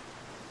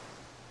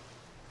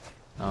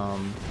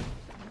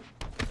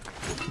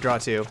draw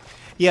 2.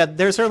 Yeah,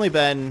 there's certainly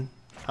been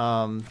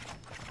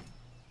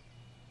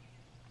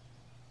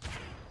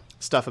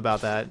stuff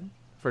about that,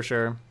 for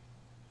sure.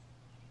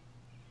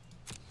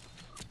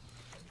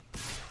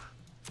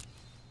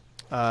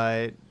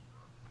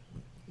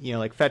 You know,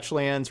 like fetch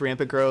lands,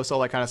 rampant growth, all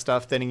that kind of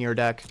stuff, thinning your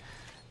deck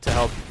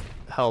to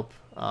help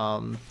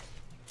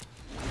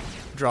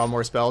draw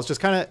more spells. Just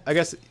kind of, I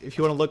guess, if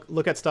you want to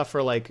look at stuff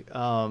for like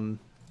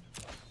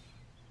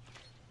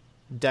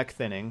deck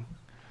thinning,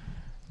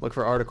 look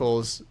for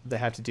articles that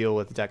have to deal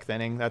with deck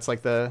thinning. That's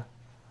like the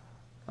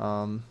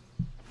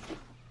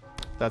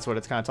that's what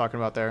it's kind of talking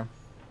about there.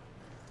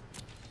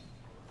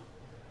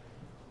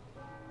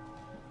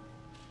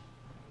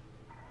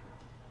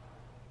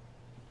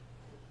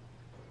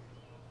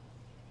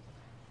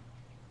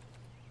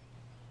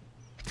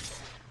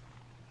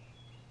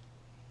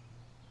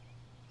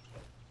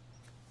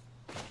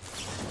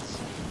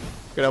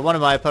 Good. I wanted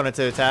my opponent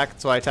to attack,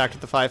 so I attacked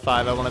with the 5/5.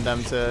 I wanted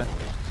them to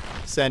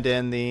send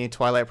in the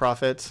Twilight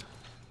Prophet.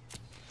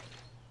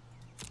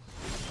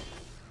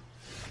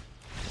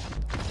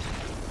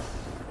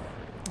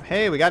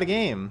 Hey, we got a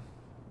game.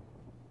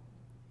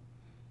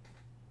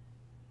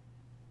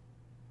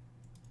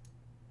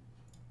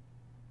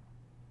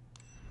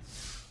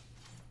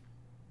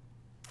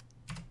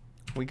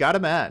 We got a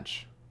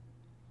match.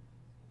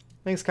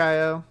 Thanks,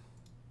 Kaio.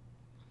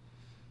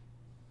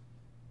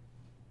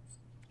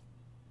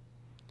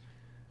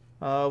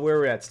 Where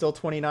are we at? Still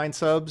 29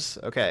 subs?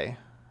 Okay.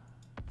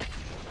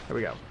 Here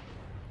we go.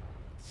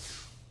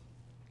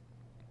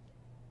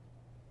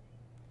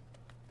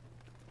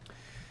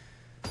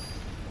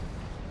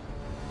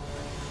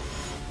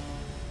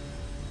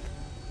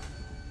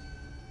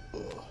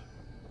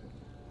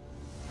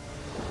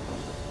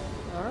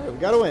 Alright, we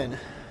gotta win.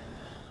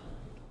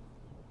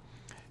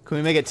 Can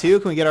we make it 2?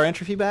 Can we get our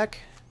entry fee back?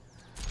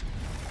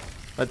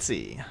 Let's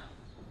see.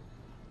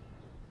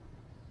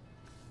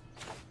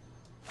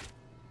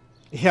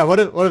 Yeah, what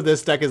if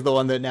this deck is the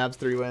one that nabs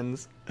 3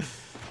 wins?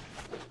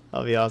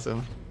 That'll be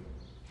awesome.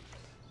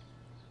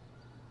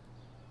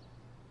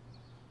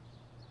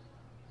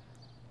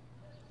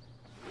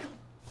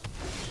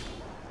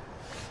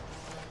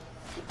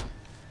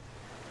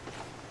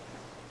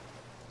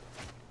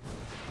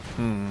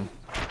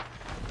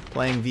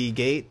 Playing V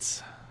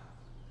Gates.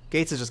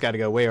 Gates has just got to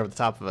go way over the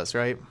top of us,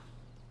 right?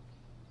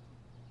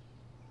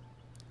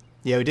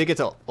 Yeah, we did get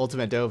to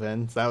Ultimate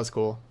Dovin, so that was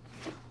cool.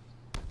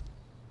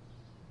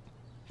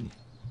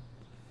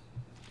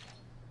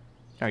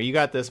 Alright, you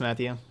got this,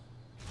 Matthew.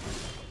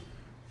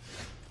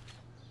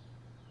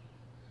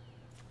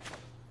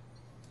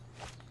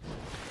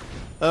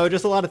 Oh,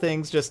 just a lot of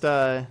things. Just, you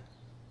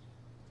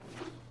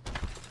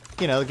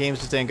know, the games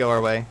just didn't go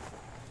our way.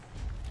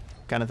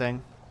 Kind of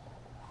thing.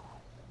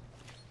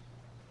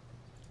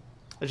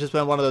 It's just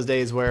been one of those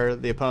days where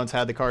the opponents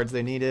had the cards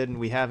they needed and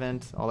we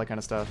haven't. All that kind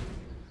of stuff.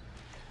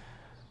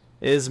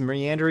 Is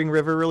Meandering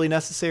River really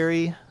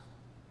necessary?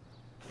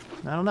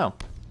 I don't know.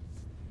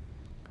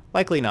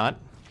 Likely not.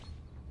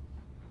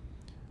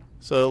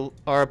 So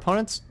our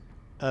opponent's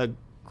a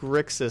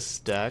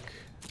Grixis deck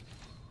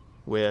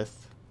with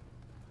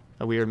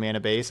a weird mana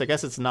base. I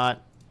guess it's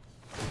not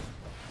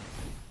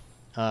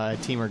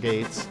Teamer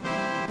Gates.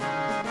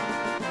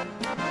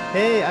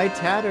 Hey, I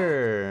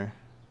Tatter.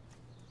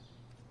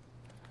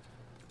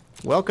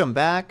 Welcome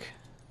back.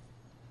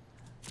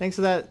 Thanks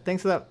for that.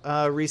 Thanks for that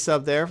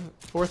resub there.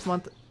 4th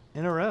month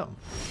in a row.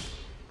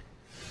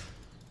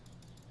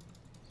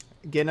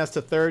 Getting us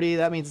to 30.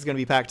 That means it's going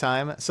to be pack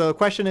time. So the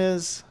question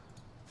is,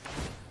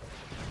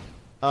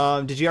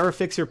 did you ever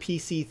fix your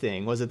PC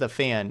thing? Was it the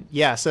fan?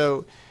 Yeah.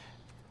 So,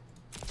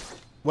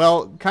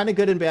 well, kind of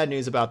good and bad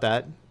news about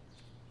that.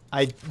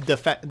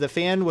 The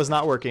fan was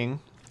not working,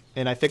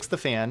 and I fixed the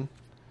fan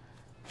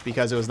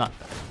because it was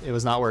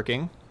not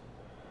working.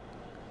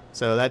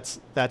 So that's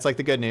like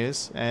the good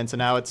news, and so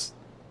now it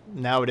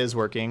is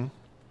working.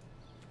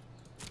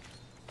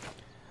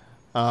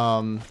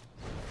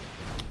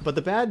 But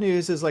the bad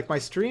news is, like, my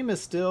stream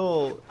is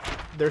still,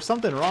 there's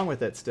something wrong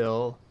with it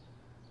still.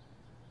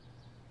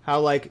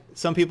 How, like,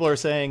 some people are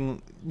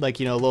saying, like,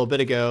 you know, a little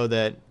bit ago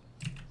that,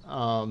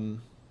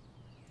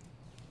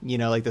 you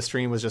know, like the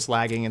stream was just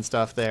lagging and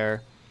stuff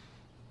there.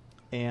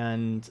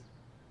 And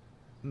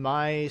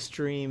my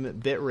stream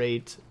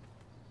bitrate,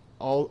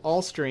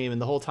 all stream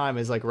and the whole time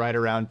is like right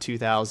around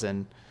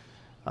 2,000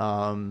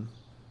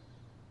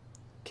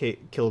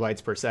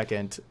 kilobytes per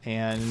second.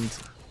 And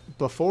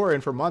before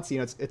and for months, you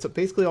know, it's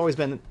basically always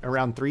been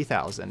around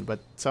 3,000, but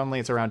suddenly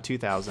it's around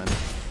 2,000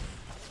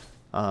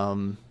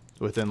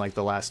 within like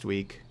the last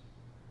week.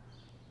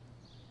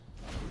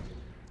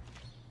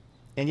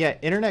 And yeah,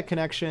 internet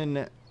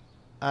connection,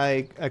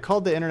 I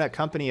called the internet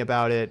company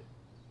about it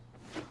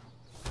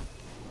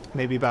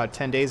maybe about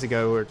 10 days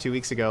ago or 2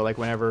 weeks ago, like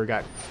whenever it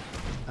got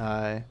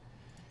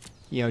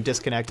you know,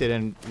 disconnected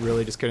and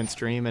really just couldn't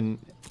stream and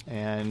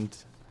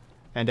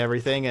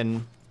everything,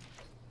 and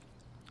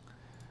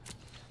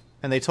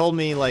they told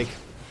me, like,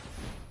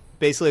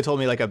 basically told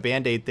me like a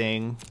band-aid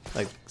thing,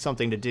 like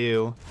something to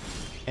do,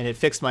 and it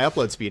fixed my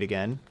upload speed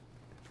again.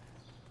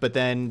 But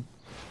then,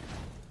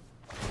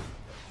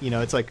 you know,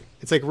 it's like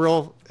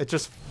real, it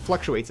just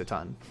fluctuates a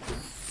ton.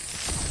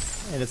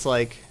 And it's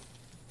like,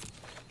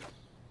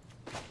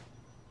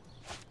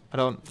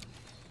 I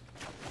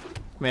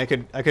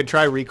mean, I could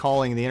try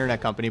recalling the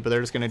internet company, but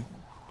they're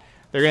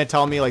gonna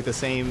tell me like the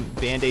same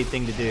band-aid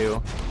thing to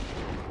do,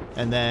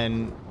 and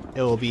then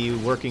it will be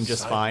working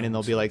just fine, and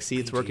they'll be like, see,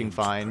 it's working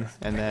fine,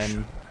 and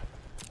then,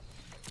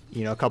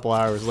 you know, a couple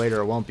hours later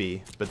it won't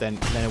be, but then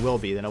it will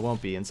be, then it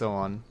won't be, and so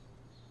on.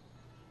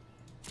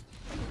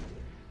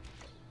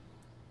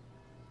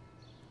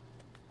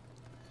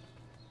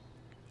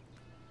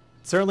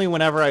 Certainly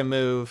whenever I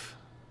move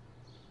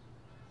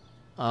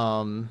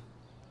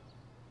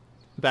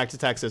back to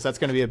Texas, that's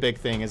going to be a big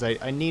thing, is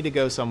I need to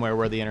go somewhere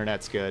where the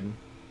internet's good.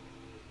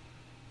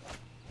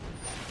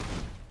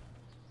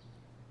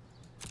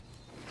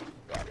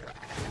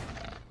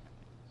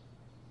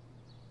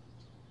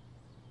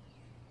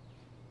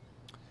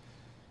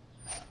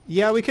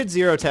 Yeah, we could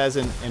zero Tez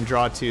and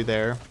draw 2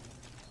 there.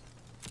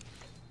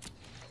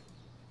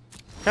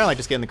 Kind of like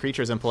just getting the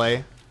creatures in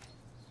play,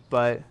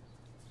 but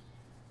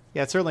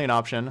yeah, it's certainly an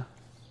option.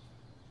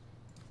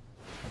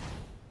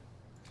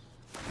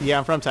 Yeah,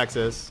 I'm from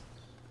Texas.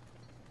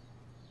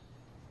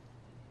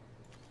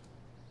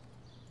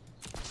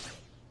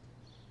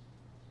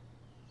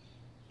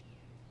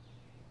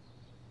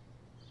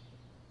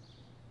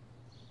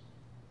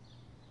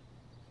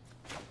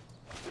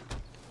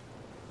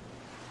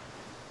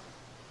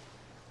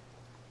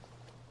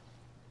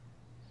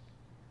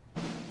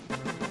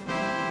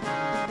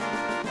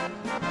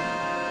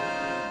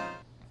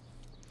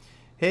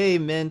 Hey,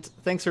 Mint.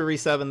 Thanks for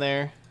resubbing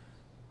there.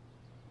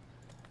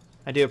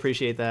 I do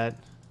appreciate that.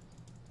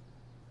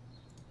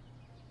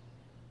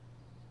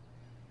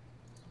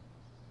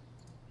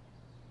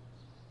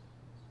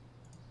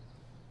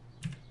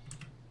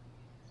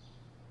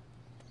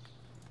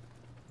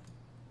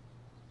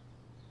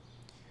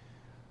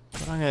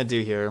 What I'm going to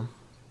do here...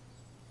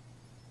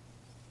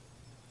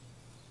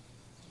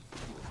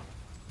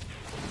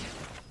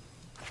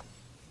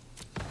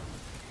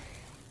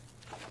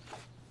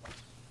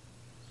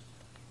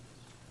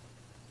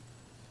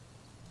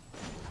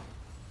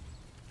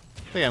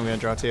 I think I'm going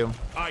to draw 2.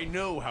 I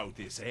know how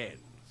this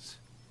ends.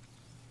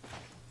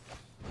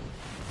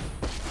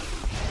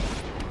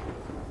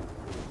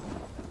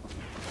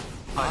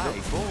 I look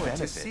forward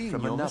to seeing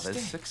from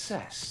another's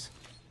success.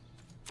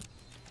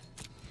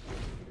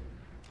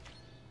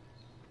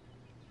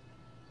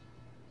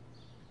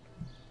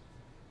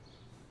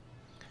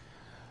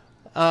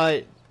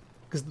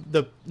 Because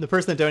the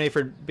person that donated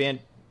for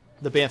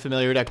the Bant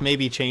Familiar deck,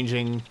 maybe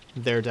changing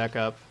their deck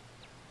up.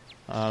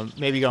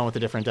 Maybe going with a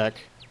different deck.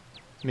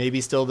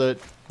 Maybe still the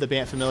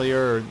Bant Familiar,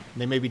 or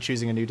they may be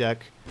choosing a new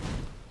deck.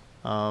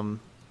 Yeah,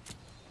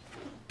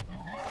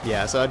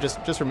 so I'm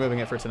just removing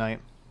it for tonight.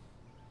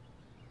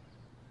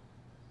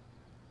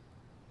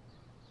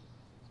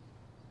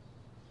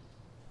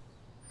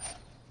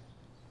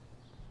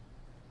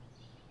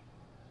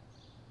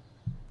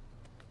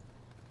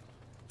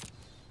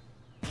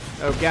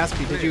 Oh,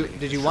 Gaspy,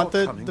 did you want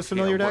the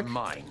familiar deck?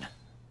 Mine.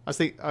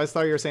 I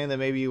thought you were saying that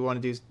maybe you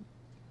want to do.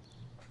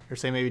 You're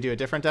saying maybe do a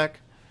different deck.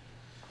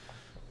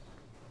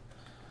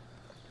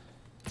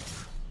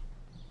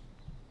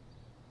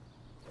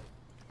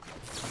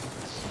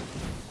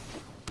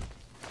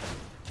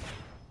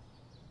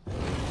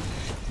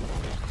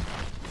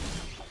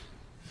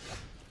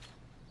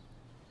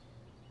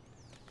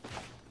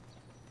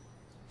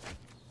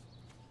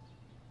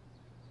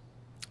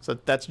 So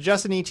that's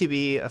just an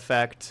ETB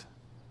effect.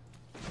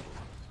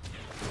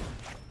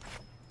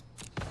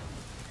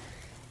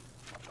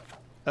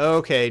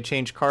 Okay,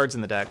 change cards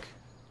in the deck.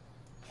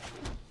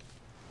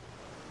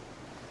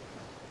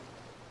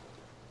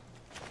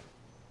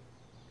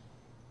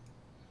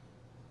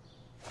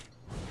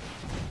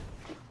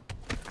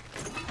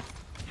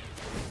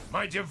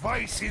 My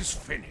device is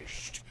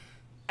finished,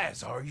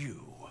 as are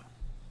you.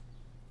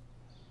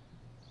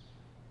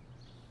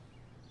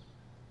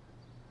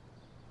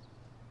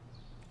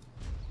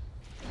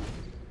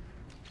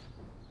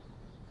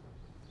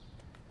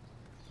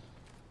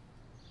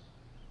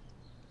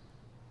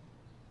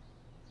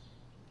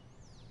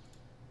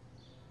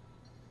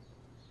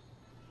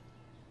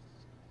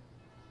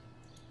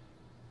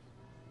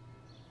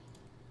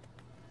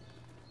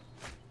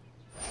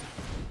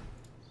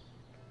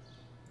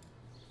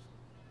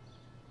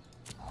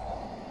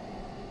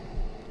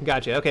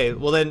 Gotcha. Okay.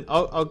 Well then,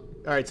 all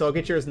right. So I'll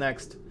get yours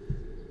next.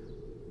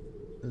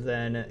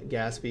 Then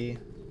Gaspy.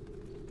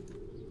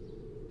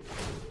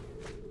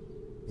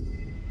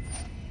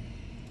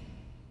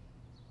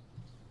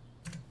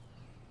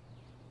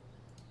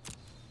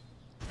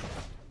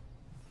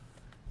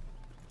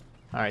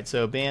 All right.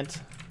 So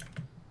Bant.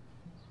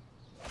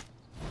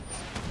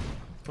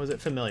 Was it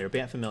familiar?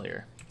 Bant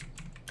Familiar.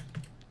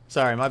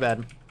 Sorry, my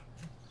bad.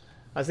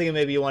 I was thinking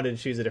maybe you wanted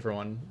to choose a different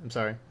one. I'm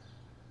sorry.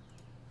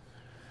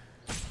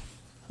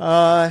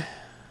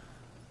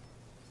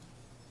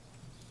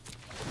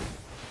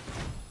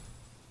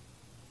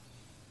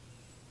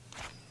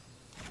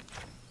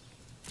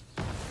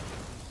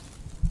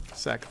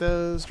 Sack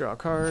those, draw a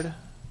card.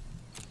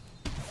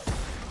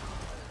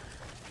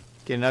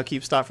 Get an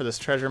upkeep stop for this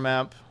treasure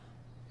map.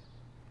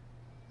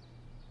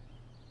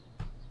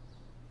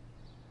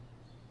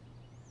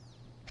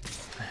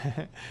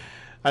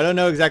 I don't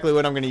know exactly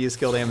what I'm going to use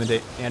Skilled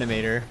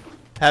Animator.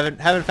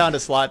 Haven't found a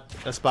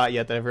spot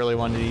yet that I've really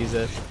wanted to use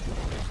it.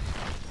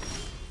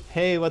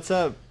 Hey, what's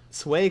up?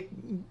 Sway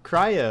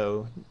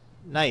Cryo.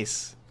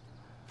 Nice.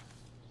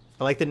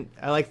 I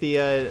like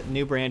the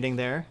new branding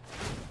there.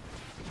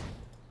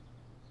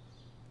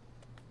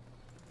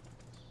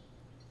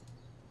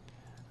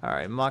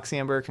 Alright, Mox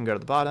Amber can go to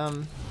the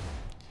bottom.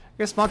 I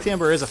guess Mox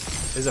Amber is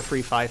a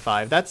free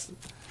 5/5. That's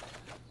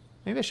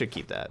maybe I should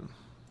keep that.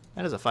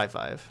 That is a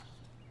 5/5.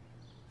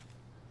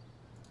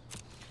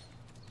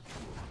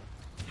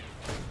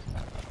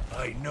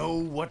 I know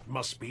what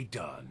must be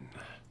done.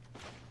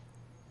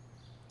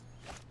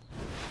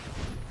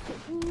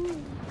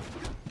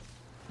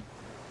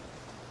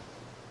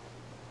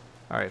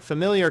 Alright,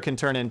 Familiar can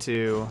turn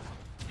into...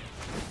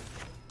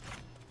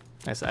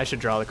 I should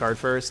draw the card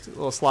first. A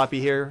little sloppy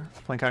here,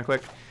 playing kind of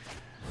quick.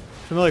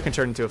 Familiar can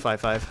turn into a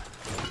 5/5.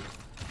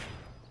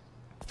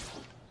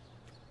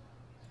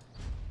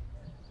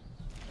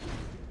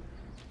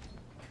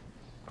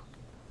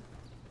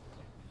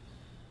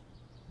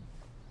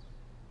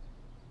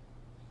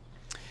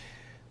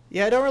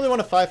 Yeah, I don't really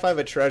want to 5/5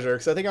 a treasure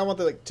because I think I want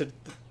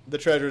the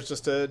treasures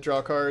just to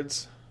draw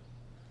cards.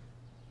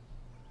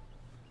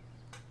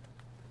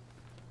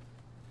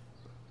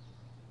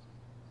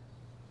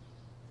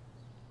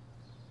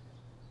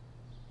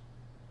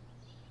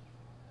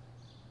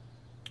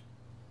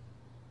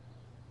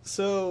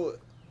 So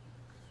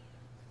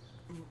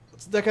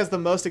this deck has the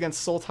most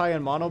against Sultai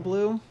and Mono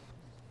Blue.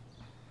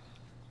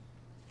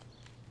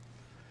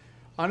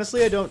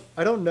 Honestly, I don't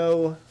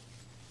know.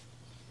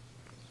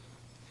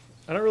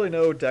 I don't really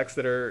know decks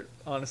that are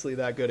honestly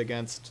that good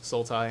against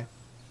Sultai.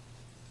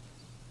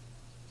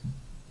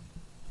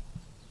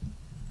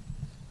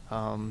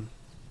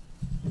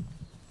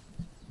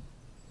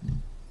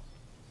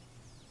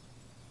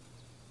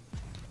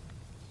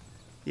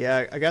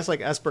 Yeah, I guess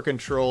like Esper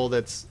Control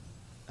that's,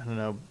 I don't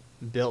know,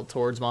 built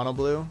towards Mono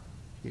Blue.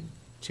 You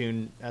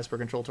tune Esper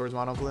Control towards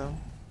Mono Blue.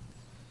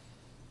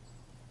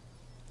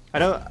 I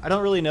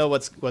don't really know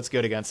what's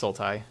good against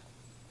Sultai.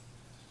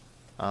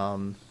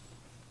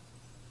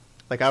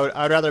 Like I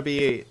would rather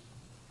be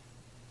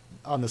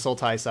on the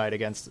Sultai side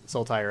against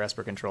Sultai or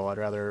Esper Control. I'd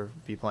rather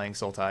be playing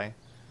Sultai.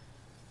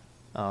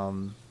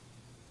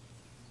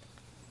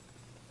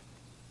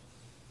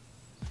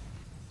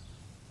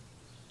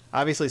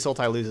 Obviously,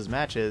 Sultai loses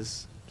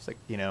matches. It's like,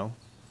 you know,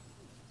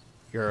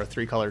 you're a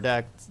 3-color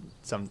deck.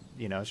 Some,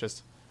 you know, it's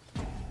just...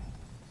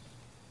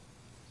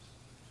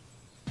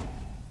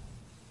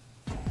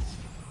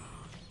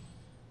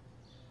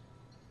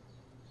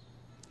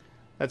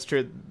 That's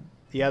true.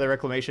 Yeah, the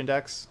Reclamation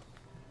decks.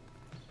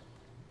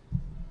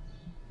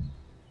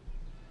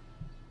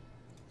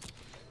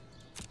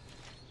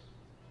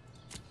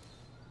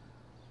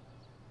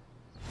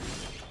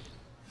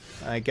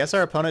 I guess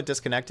our opponent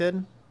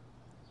disconnected.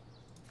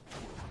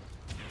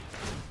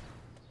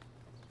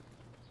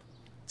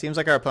 Seems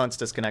like our opponent's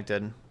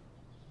disconnected.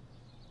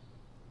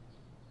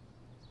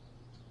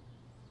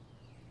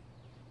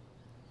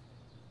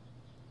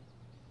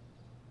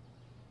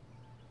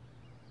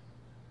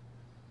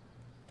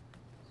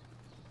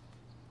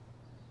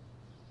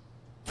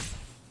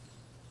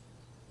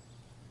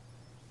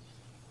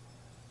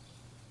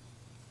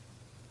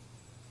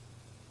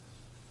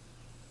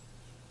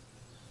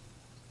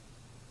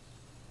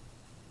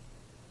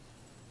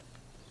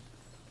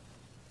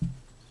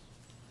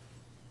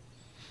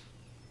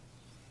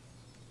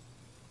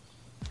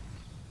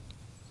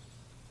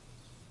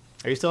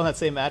 Are you still in that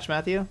same match,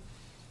 Matthew?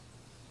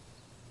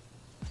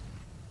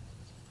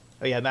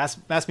 Oh yeah, mass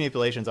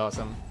manipulation's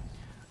awesome.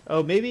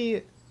 Oh,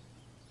 maybe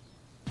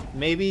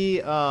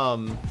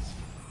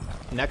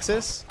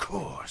Nexus? Of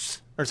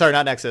course. Or sorry,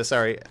 not Nexus,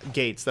 sorry.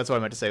 Gates. That's what I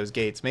meant to say, was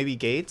Gates. Maybe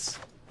Gates?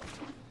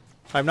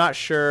 I'm not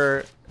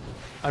sure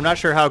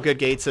how good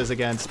Gates is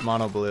against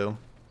Mono Blue.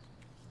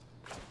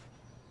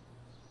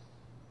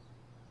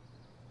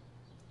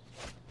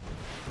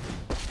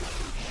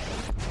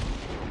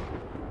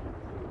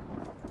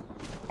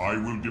 I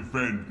will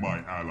defend my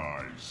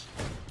allies.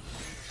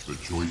 The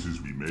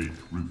choices we make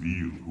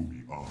reveal who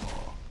we are.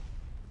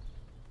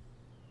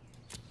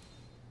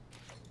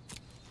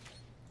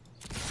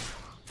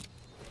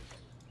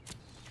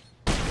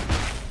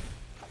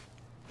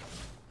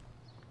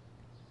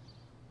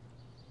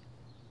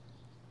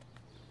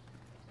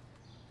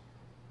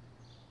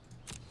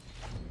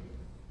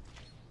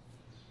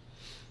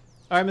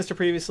 All right, Mr.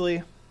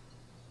 Previously.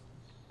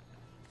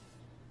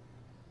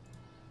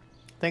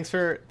 Thanks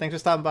for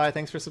stopping by.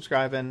 Thanks for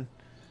subscribing.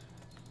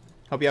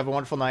 Hope you have a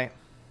wonderful night.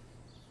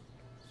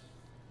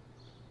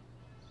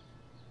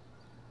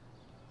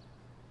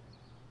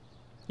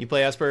 You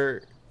play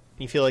Esper,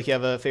 you feel like you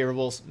have a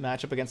favorable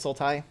matchup against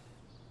Sultai?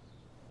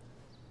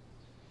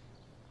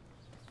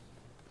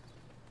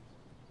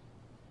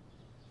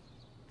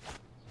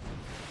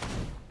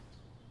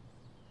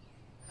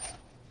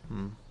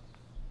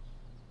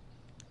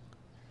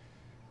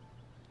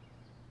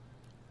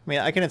 I mean,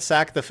 I can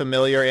sack the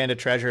Familiar and a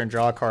Treasure and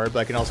draw a card, but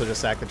I can also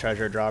just sack the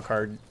Treasure and draw a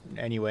card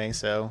anyway,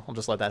 so I'll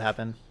just let that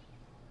happen.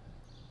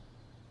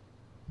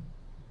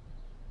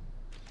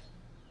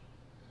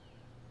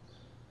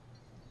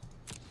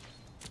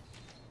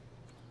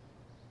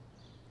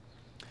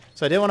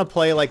 So I didn't want to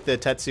play like the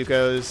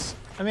Tetsukos.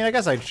 I mean, I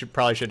guess I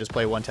probably should just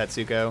play one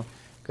Tetsuko,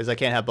 because I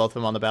can't have both of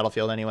them on the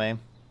battlefield anyway.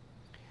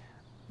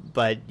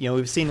 But, you know,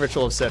 we've seen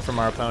Ritual of Sit from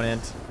our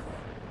opponent.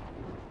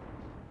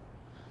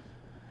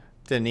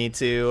 Didn't need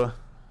to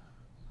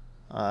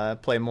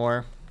play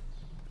more.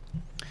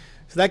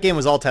 So that game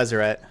was all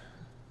Tezzeret.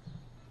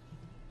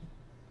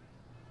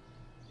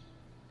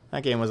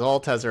 That game was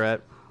all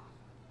Tezzeret.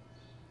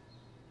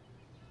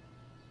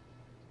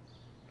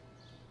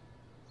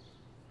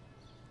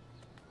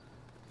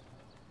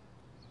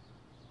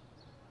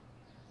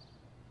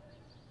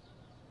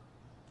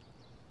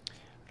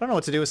 I don't know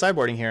what to do with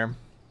sideboarding here.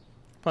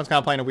 Opponent's kind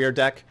of playing a weird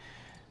deck.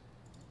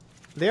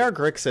 They are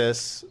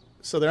Grixis,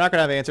 so they're not going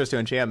to have answers to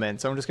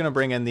enchantment, so I'm just going to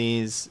bring in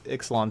these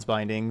Ixalan's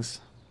Bindings.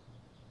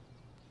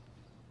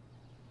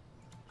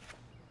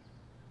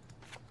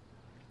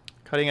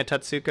 Cutting a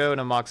Tetsuko and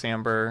a Mox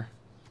Amber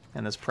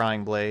and this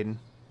Prying Blade.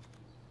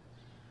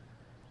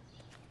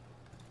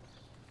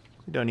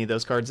 We don't need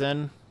those cards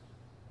in.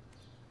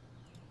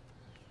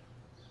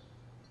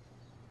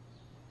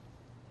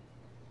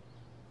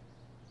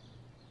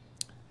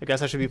 I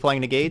guess I should be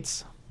playing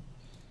Negates.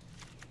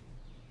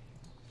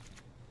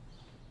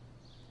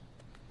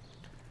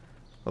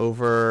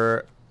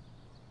 Over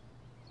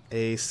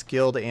a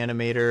Skilled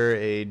Animator,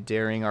 a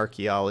Daring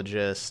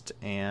Archaeologist,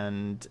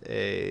 and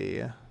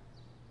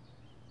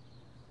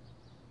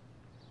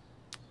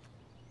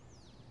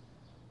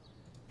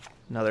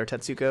another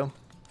Tetsuko.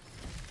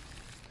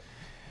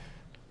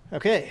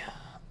 Okay.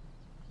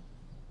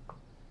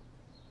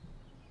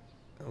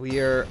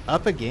 We are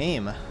up a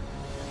game.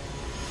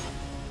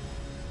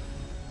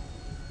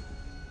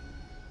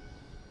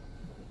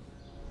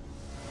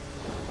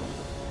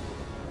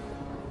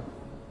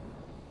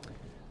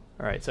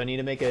 Alright, so I need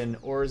to make an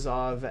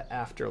Orzhov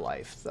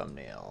Afterlife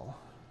thumbnail.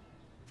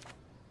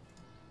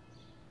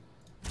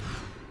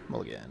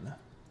 Mulligan.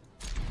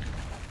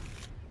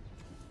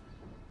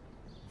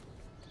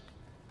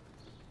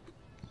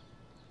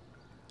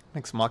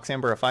 Makes Mox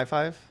Amber a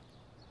 5/5.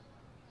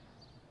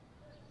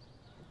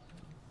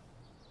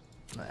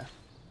 Nah.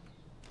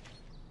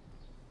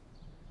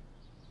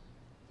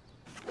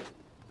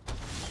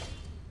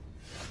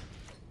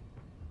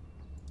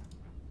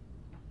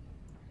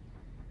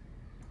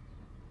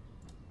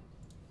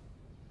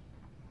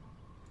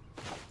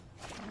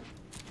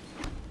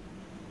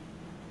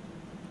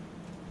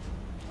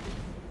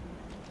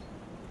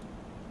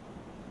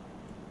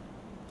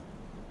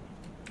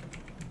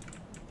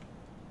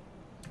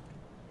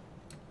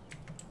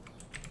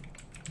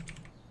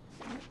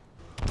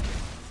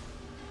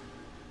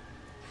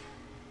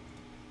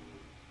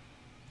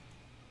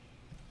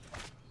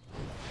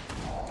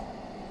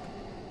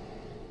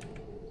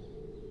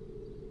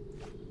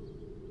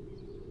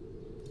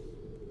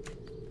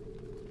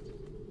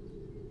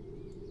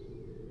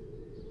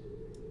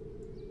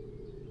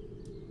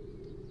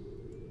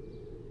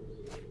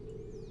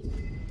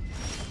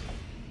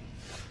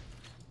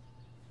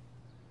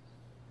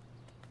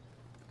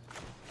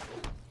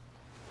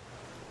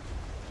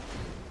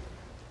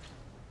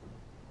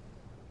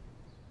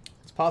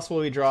 possible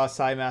we draw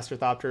Psy Master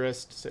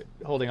Thopterist, so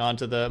holding on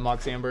to the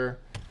Mox Amber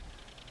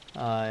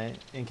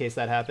in case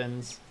that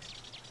happens.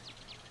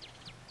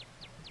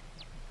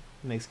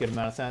 Makes a good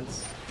amount of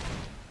sense.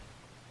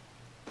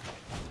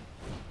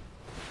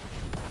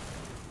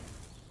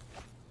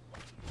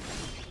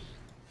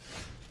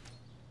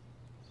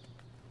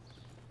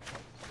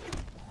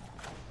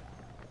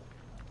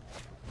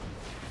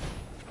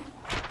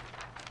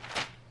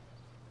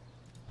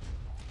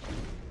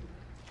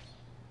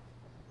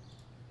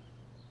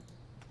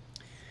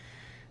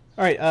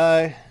 All right,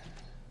 oh,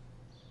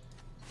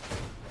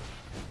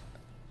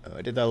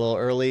 I did that a little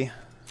early.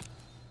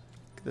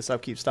 Get this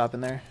up, keep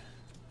stopping there.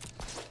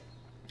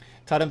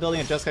 Todd, I'm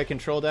building a Jeskai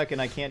control deck,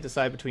 and I can't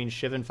decide between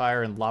Shivan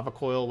Fire and Lava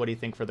Coil. What do you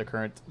think for the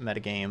current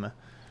metagame?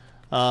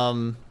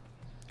 I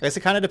guess it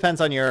kind of depends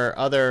on your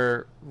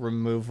other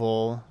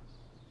removal.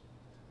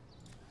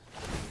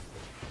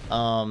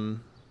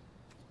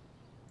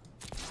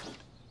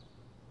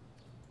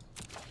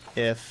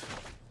 If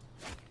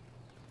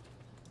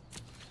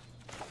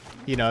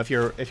you know, if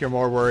you're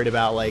more worried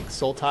about like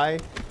Sultai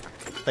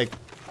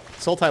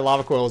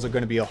Lava Coils are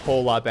going to be a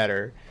whole lot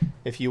better.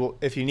 If you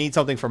need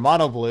something for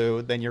mono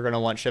blue, then you're going to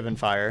want Shivan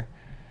Fire.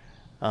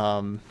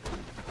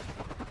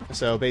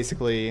 So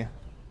basically,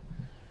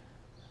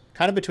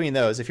 kind of between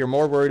those. If you're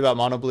more worried about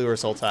mono blue or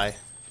Sultai,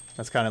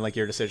 that's kind of like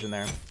your decision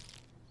there.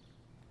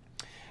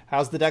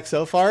 How's the deck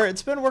so far?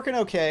 It's been working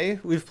okay.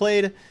 We've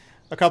played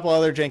a couple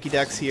other janky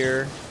decks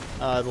here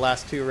the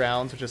last 2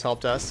 rounds, which has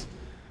helped us.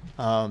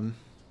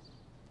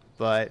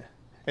 But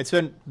it's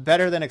been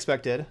better than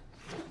expected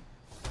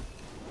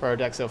for our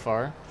deck so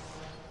far.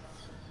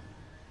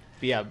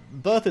 But yeah,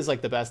 both is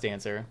like the best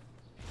answer.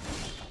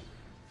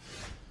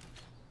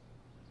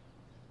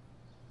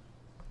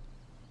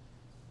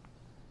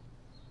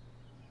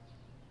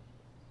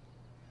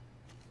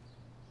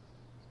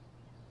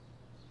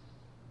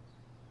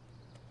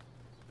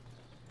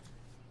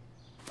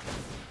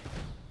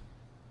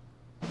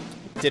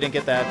 Didn't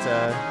get that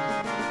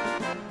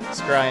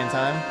scry in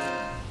time.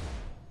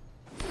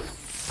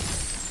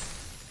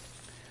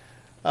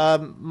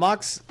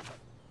 Mox.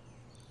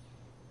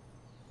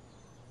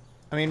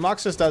 I mean,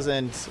 Mox just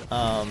doesn't.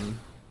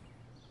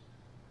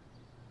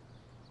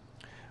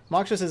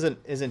 Mox just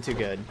isn't too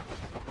good.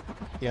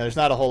 You know, there's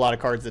not a whole lot of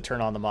cards that turn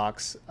on the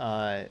Mox.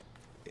 It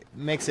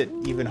makes it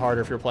even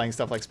harder if you're playing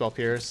stuff like Spell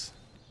Pierce.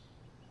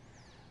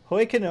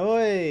 Hoi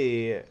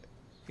Kanoi,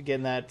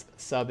 getting that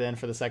sub in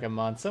for the 2nd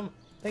month.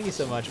 Thank you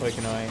so much, Hoi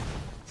Kanoi.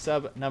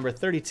 Sub number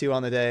 32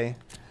 on the day.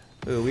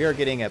 Ooh, we are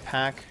getting a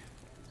pack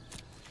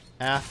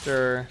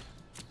after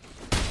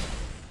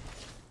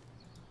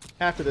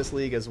this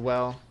league as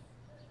well.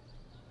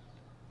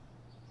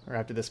 Or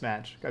after this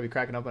match. Gotta be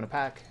cracking open a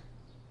pack.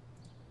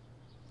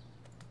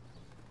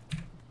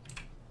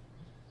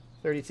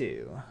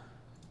 32.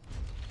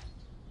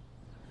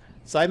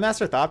 Side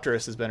Master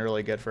Thopterist has been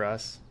really good for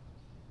us.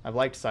 I've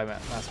liked Side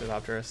Master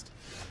Thopterist.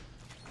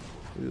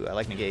 Ooh, I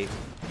like Negate.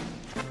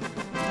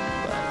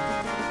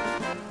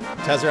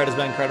 Tezzeret has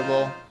been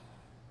incredible.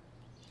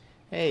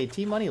 Hey,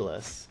 T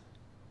Moneyless.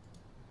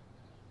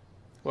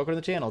 Welcome to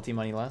the channel, T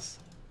Moneyless.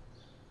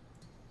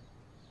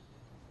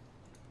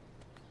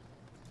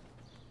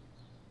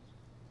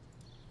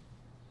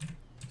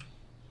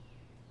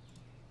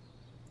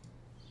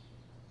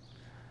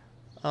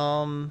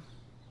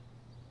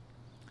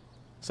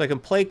 So I can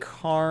play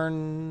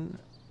Karn.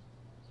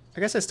 I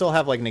guess I still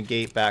have like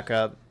Negate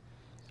backup.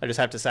 I just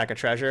have to sack a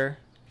treasure.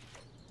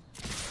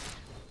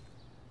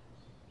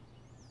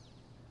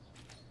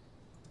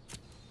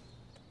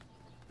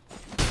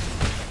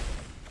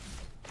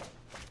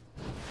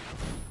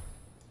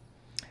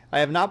 I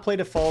have not played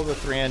a Fall of the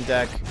Thran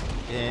deck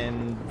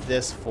in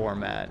this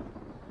format.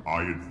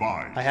 I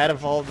advise. I had a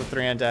Fall of the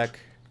Thran deck.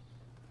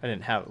 I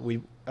didn't have.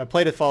 I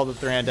played a Fall of the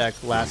Thran deck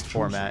last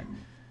format,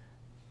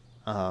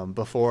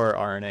 before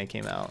RNA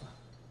came out.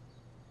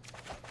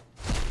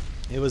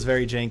 It was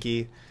very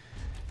janky.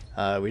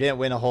 We didn't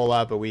win a whole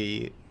lot, but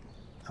we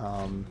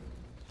got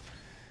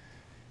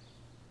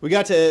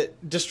to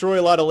destroy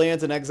a lot of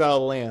lands and exile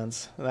the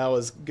lands, and that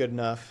was good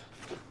enough.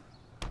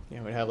 You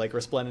know, we had like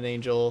Resplendent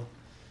Angel,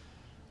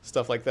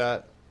 stuff like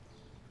that.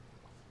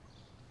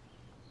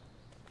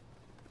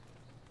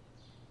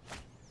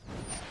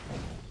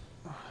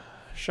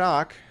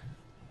 Shock.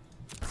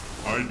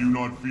 I do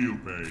not feel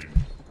pain.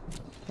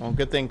 Well,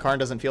 good thing Karn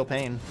doesn't feel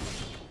pain.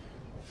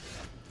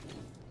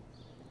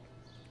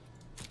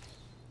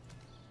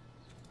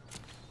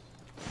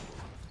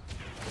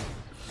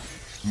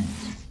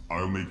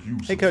 I'll make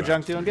use Hey, of Code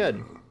Junk, that. doing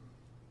good.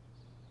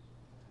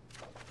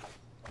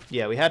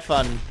 Yeah, we had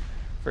fun,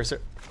 for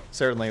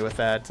certainly with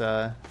that.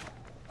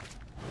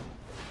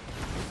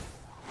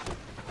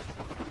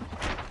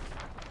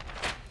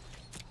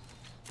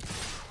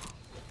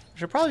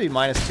 Should probably be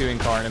 -2 in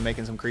Karn and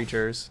making some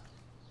creatures.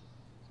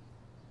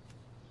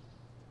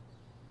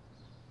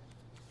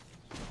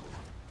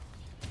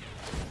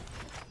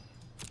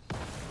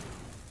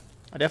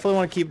 I definitely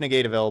want to keep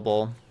Negate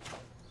available.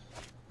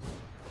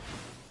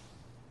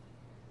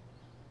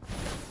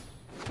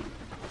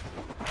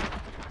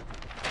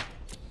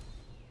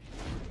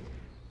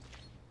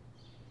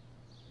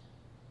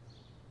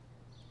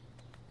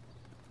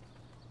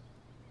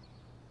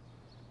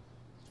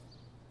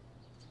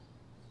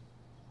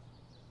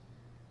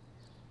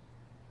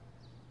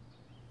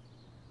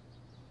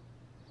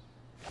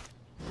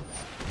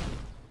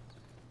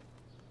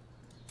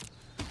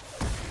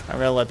 I'm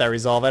gonna let that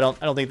resolve. I don't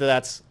think that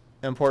that's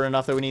important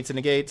enough that we need to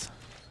negate.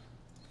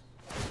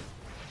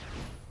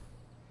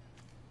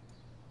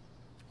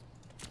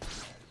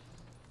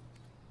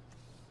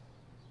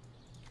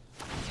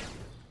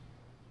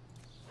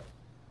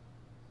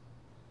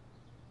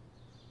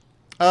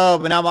 Oh,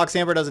 but now Mox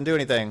Amber doesn't do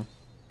anything.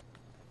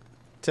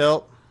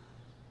 Tilt.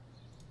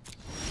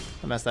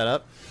 I messed that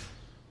up.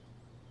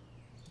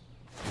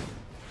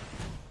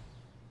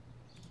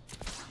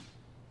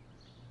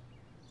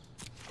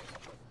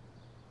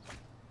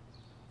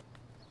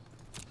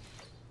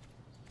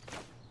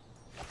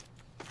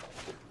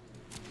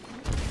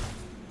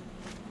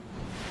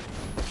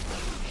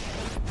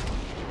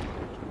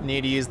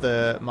 Need to use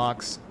the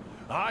Mox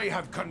I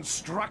have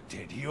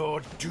constructed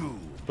your doom.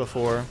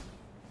 before.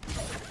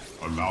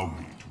 Allow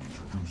me to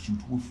introduce you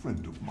to a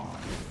friend of mine.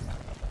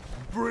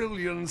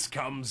 Brilliance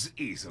comes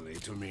easily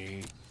to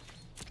me.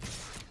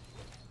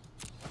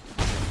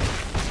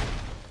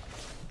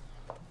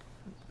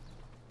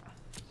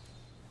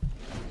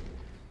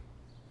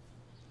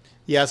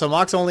 Yeah, so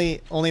Mox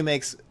only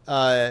makes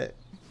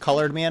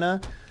colored mana,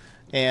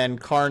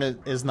 and Karn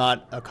is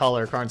not a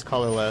color. Karn's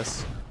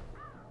colorless.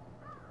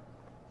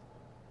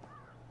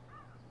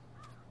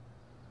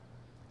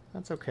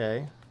 That's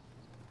okay.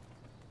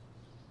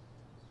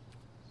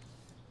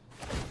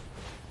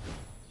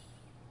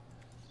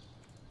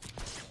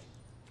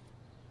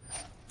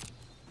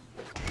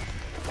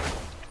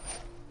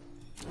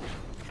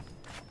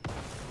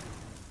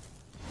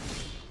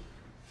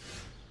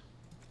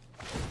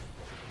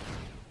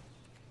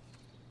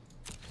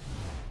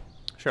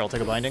 Sure, I'll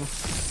take a binding.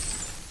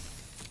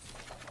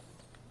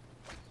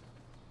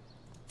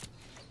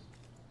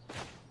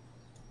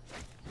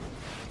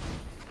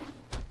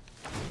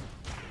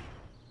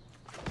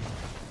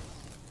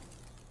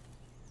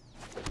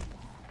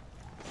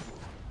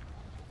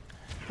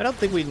 I don't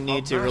think we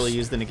need to really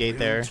use the negate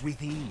there.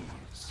 With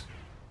ease.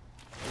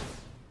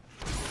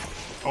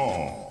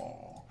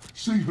 Ah,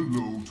 say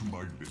hello to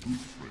my little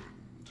friend.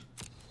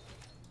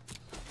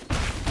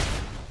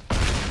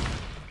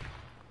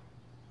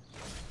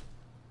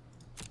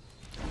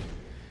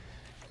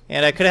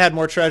 And I could have had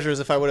more treasures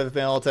if I would have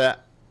been able to,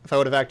 if I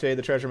would have activated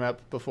the treasure map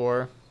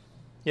before.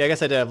 Yeah, I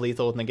guess I did have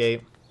lethal with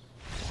negate.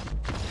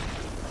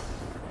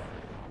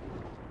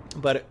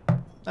 But,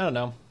 I don't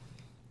know.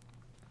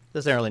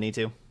 Doesn't really need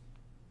to.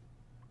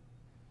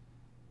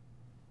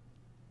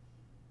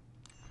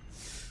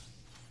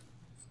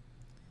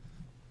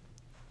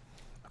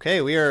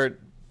 Okay, we are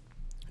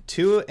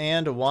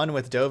 2-1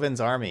 with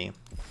Dovin's army.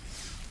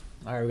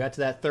 Alright, we got to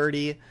that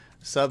 30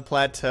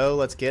 sub-plateau.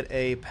 Let's get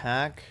a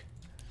pack.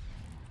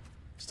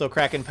 Still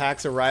cracking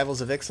packs of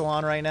Rivals of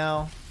Ixalan right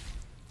now.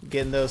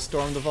 Getting those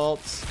Storm the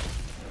Vaults.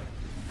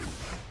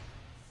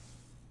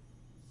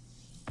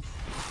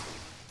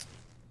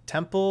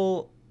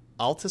 Temple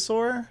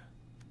Altisor?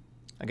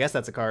 I guess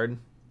that's a card.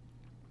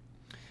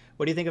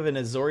 What do you think of an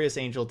Azorius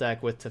Angel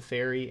deck with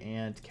Teferi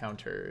and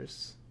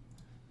counters?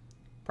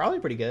 Probably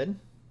pretty good.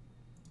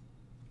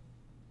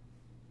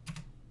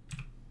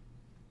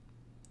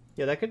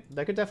 Yeah, that could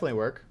definitely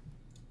work.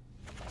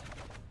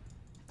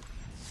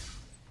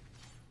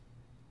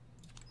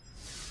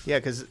 Yeah,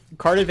 because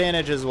card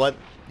advantage is what,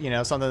 you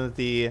know, something that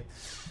the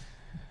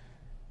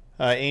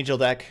Angel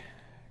deck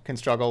can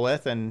struggle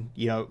with, and,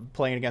 you know,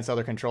 playing against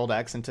other control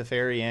decks, and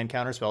Teferi and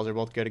Counterspells are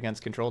both good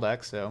against control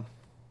decks, so.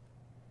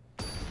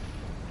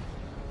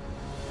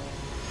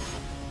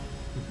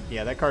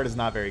 Yeah, that card is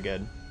not very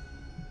good.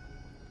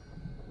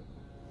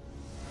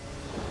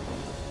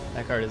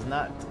 That card is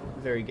not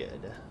very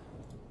good.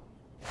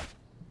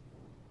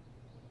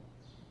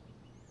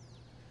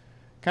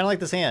 Kind of like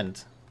this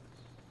hand.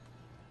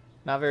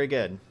 Not very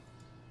good.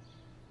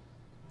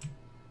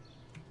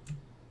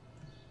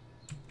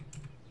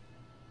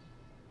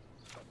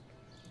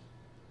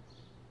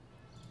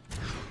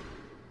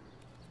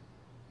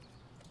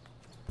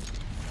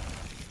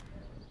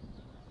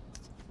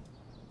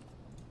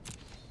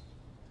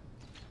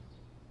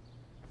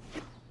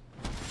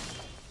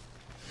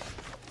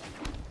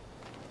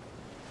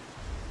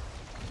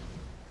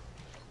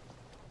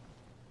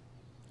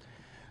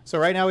 So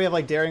right now we have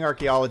like Daring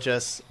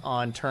Archaeologists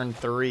on turn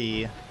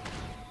 3.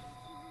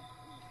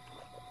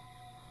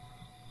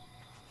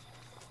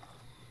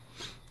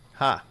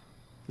 Ha.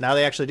 Now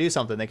they actually do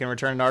something. They can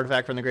return an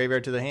artifact from the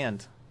graveyard to the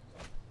hand.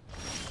 I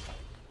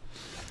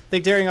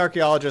think Daring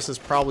Archaeologist has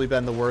probably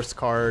been the worst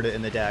card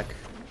in the deck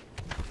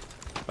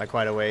by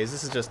quite a ways.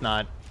 This is just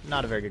not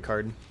a very good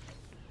card.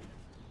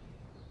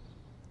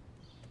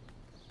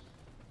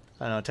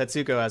 I don't know.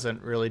 Tetsuko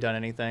hasn't really done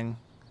anything.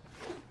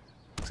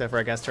 Except for,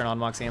 I guess, turn on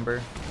Mox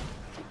Amber.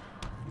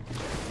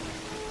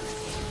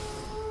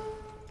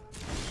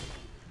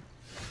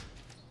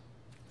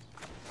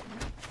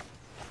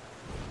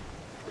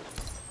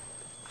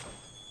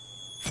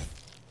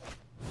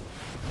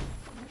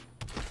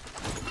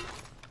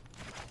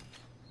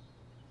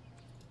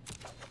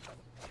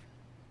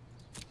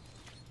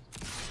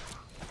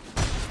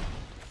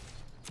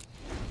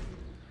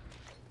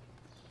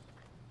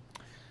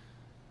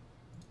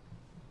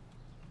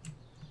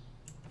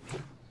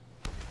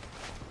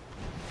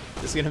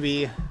 it's gonna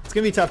be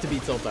tough to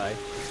beat Sultai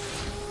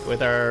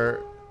with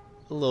our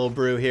little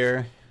brew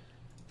here.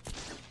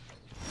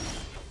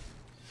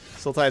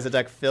 Sultai is a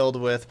deck filled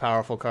with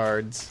powerful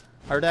cards.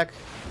 Our deck,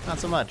 not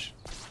so much.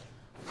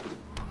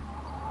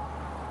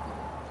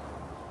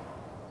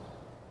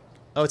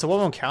 Oh, it's a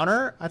 1/1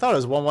 counter? I thought it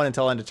was 1/1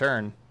 until end of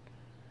turn.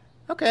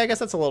 Okay, I guess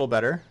that's a little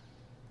better.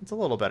 It's a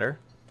little better.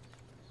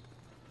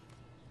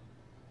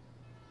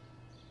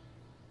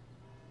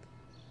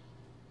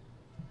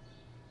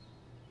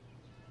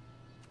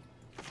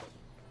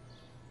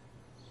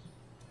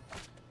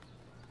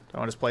 Do I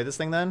want to just play this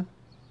thing then?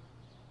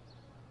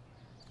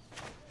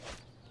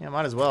 Yeah,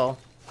 might as well.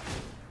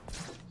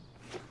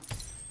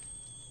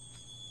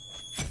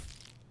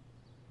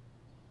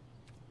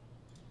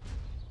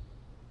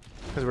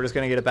 Because we're just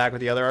going to get it back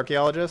with the other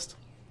archaeologist.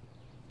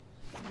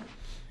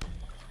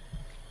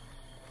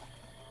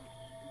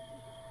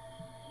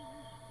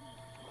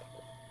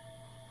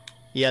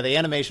 Yeah, the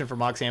animation for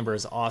Mox Amber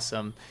is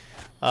awesome.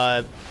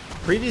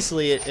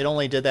 Previously, it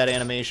only did that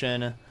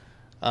animation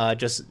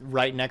just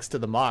right next to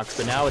the Mox,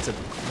 but now it's a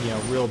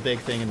real big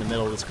thing in the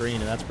middle of the screen,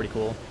 and that's pretty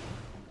cool.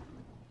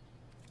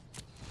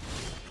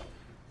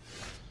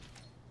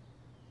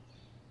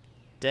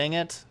 Dang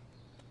it.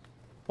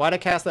 Why'd I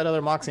cast that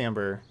other Mox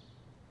Amber?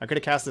 I could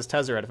have cast this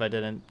Tezzeret if I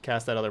didn't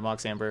cast that other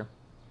Mox Amber.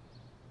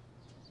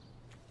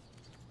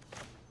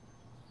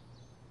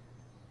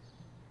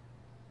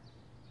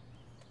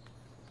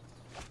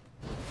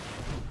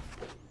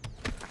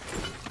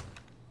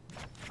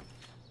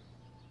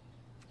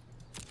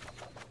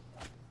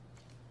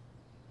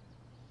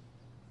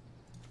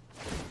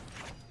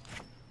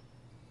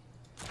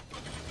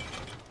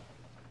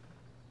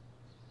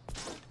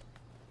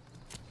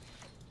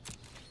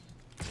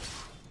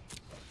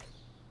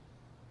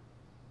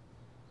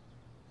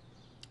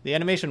 The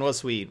animation was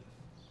sweet.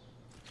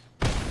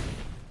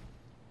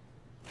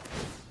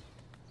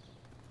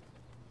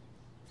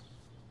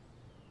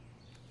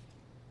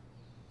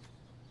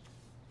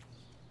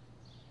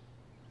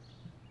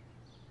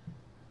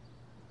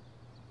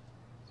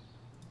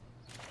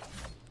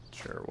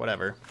 Sure,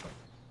 whatever.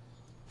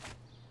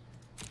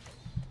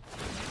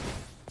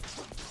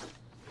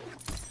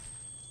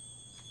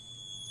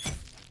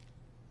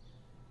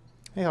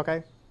 Hey,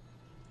 okay.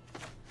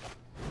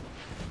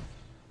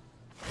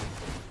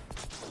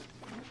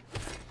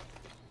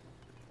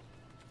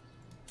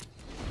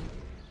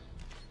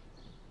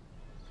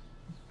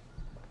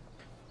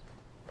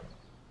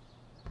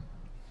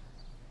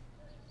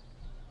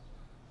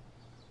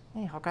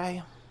 Hey, Hawkeye.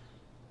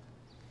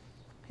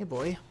 Hey,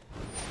 boy.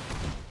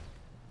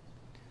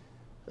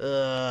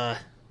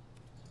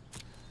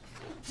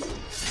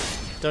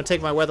 Don't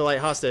take my Weatherlight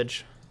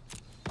hostage.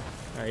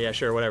 Alright, yeah,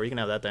 sure, whatever. You can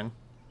have that thing.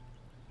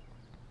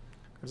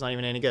 It's not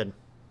even any good.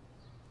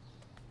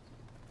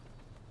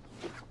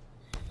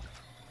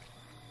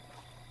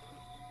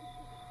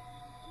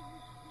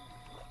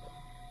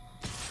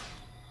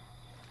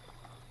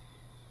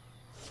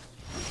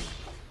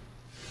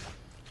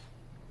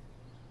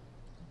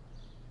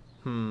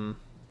 I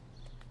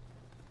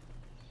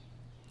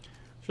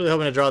was really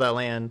hoping to draw that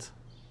land.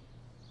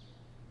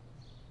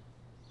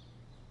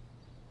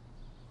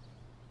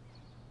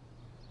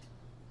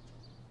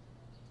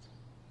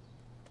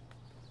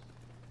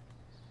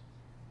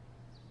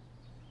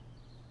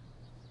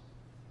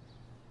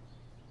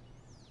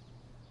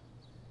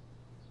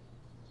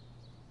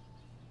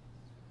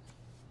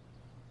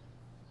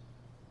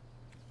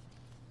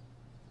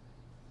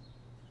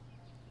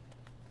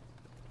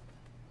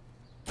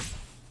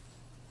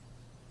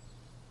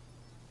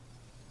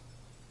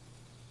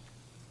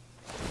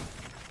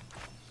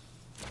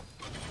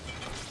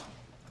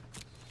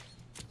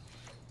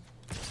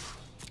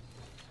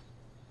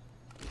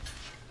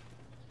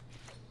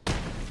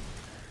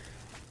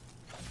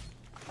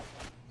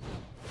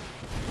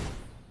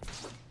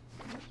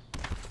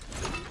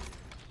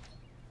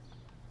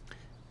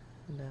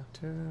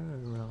 After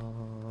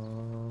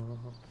all,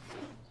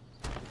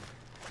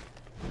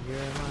 you're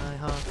my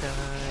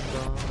Hawkeye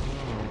ball.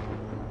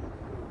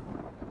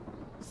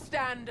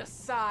 Stand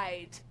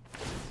aside.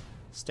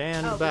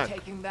 Stand I'll back, be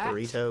taking that.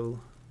 burrito.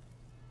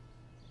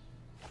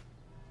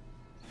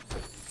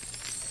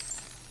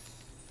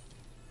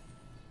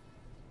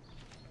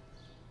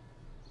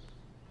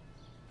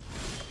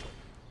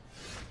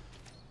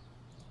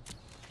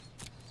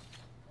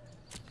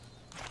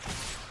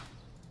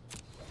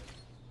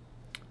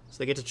 So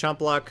they get to chump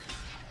block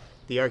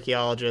the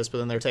archaeologist, but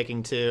then they're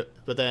taking two.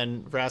 But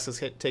then Vraska's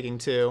taking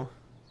two.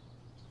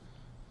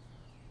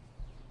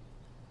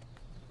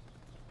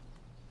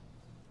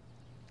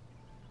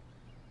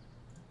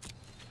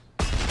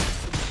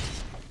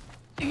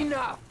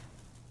 Enough.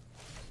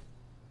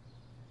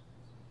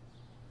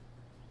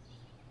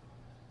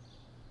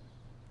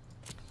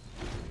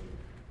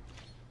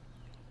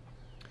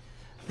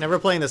 Never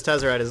playing this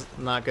Tezzeret is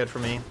not good for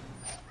me.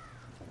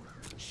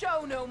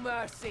 Show no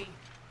mercy.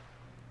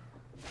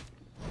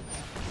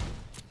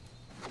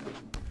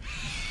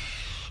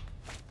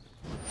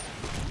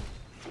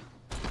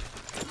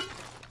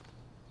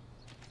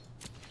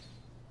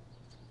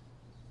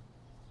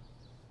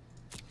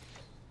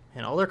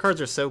 And all their cards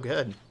are so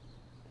good.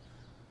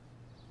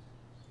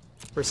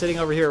 We're sitting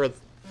over here with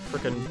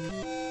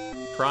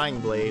frickin' Prying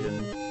Blade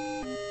and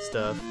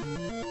stuff.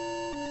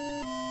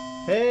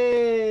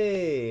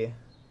 Hey! You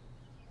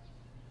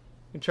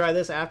can try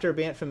this after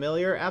Bant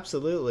Familiar?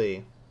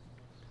 Absolutely.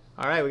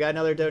 Alright, we got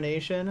another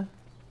donation.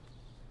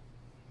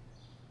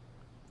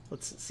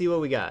 Let's see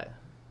what we got.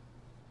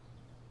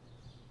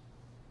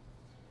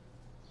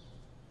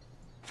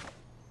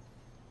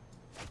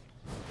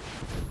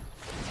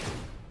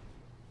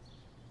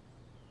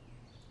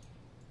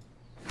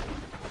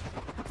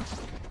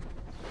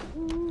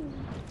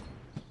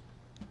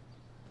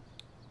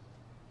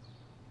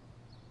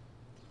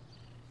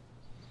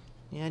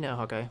 Yeah, I know,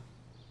 Hawkeye.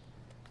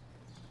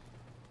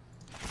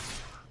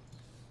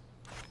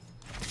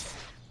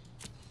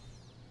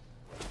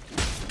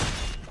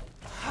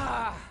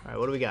 Alright,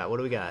 what do we got? What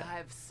do we got?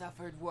 I've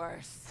suffered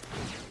worse.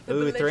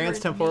 Ooh, Thran's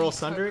Temporal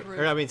Sundry?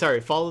 Or, I mean,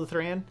 sorry, Follow the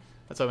Thran?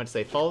 That's what I meant to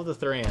say. Follow the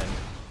Thran.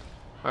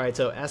 Alright,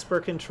 so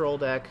Esper control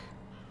deck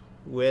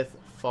with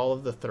Fall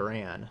of the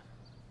Thran.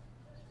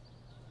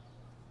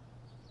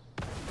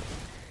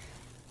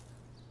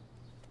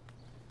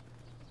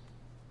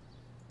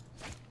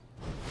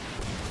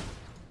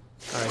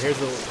 Alright, here's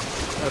the...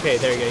 Okay,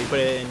 there you go. You put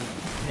it in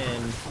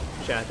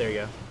chat. There you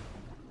go.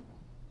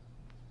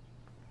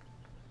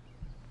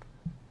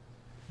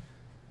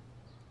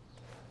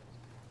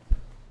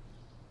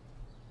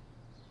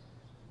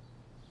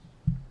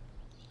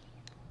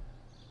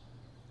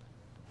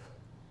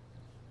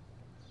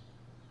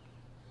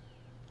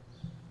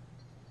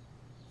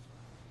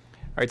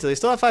 Alright, so they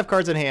still have 5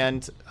 cards in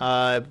hand,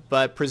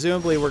 but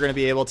presumably we're going to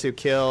be able to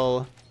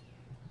kill...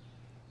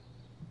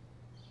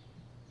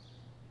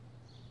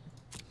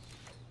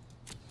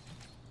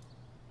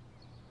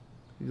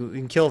 We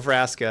can kill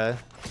Vraska.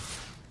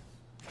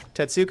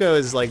 Tetsuko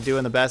is like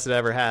doing the best it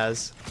ever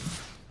has.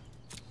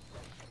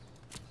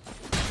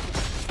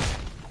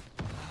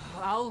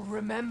 I'll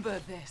remember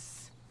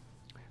this.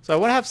 So I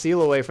want to have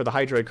Seal away for the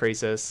Hydroid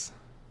Crisis.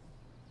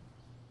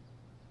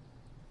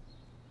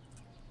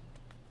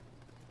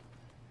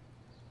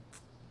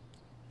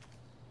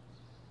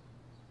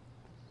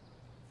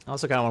 I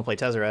also kind of want to play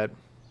Tezzeret.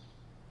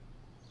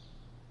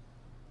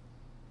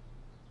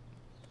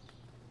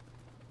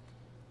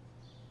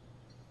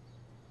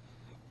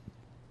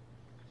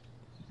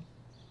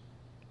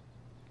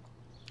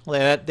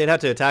 Well, they'd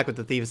have to attack with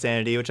the Thief of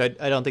Sanity, which I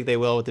don't think they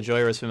will with the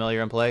Joyrus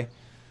Familiar in play.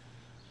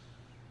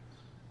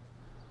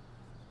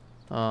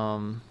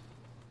 Yeah,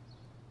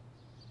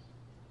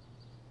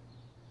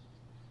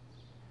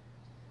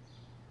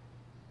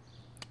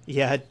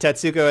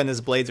 Tetsuko and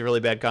this Blade's a really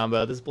bad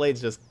combo. This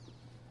Blade's just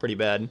pretty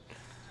bad.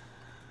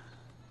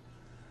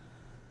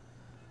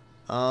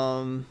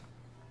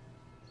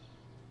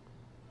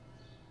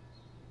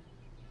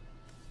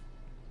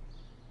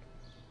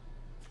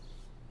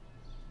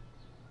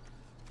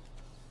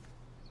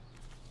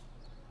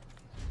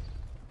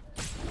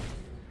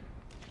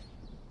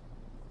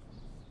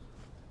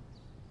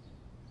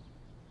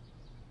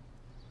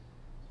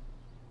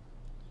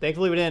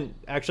 Thankfully, we didn't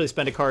actually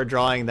spend a card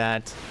drawing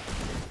that.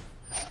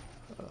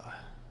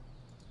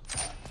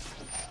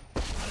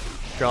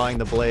 Drawing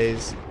the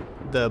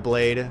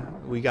blade.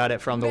 We got it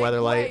from the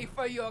Weatherlight. Make way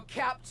for your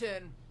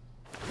captain.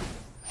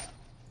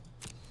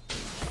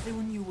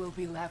 Soon you will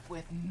be left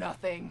with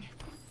nothing.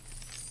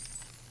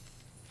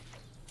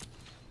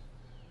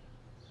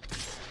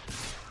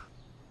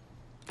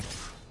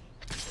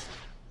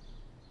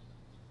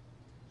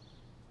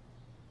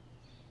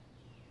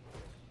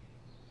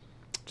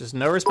 Just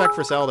no respect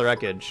for Settle the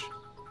Wreckage.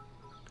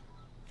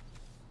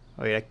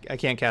 Oh yeah, I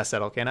can't cast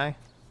Settle, can I?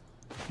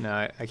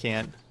 No, I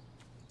can't.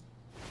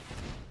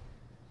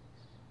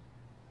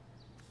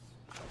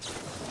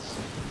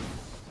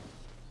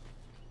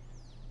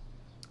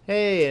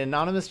 Hey,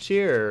 Anonymous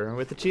Cheer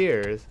with the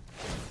cheers.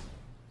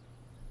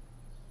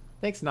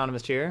 Thanks,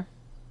 Anonymous Cheer.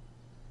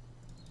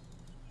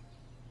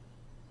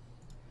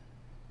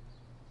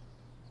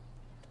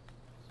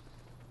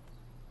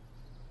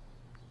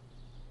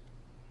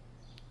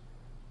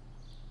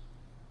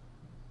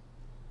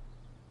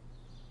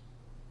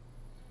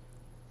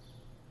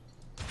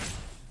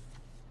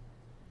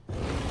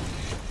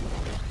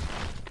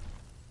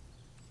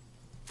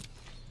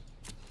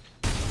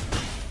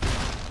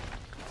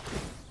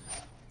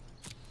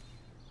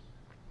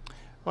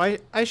 Well,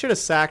 I should have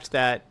sacked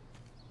that.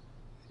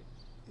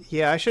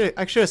 Yeah, I should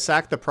have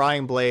sacked the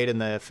Prying Blade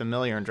and the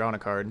Familiar and drawn a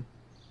card.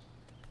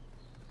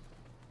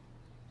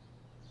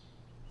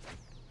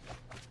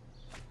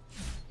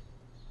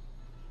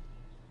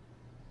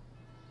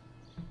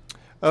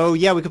 Oh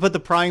yeah, we could put the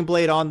Prying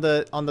Blade on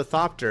the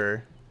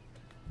Thopter.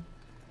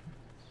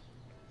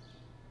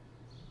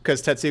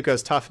 Because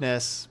Tetsuko's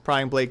toughness,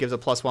 Prying Blade gives a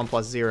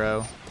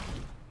 +1/+0.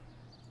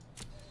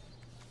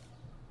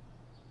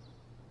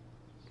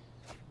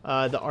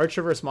 The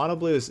Archiverse Mono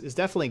Blue is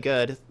definitely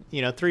good.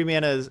 You know, 3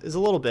 mana is a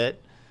little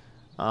bit,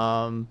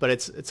 but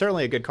it's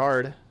certainly a good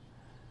card.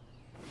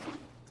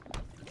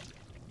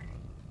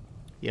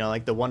 You know,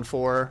 like the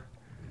 1/4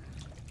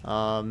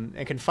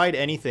 and can fight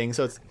anything.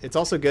 So it's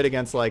also good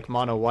against like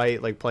mono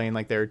white, like playing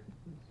like their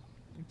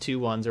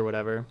 2/1s or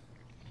whatever.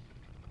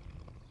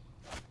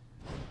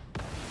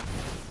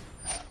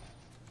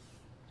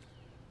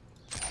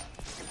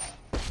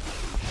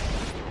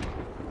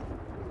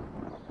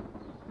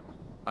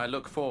 I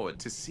look forward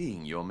to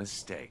seeing your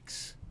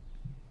mistakes.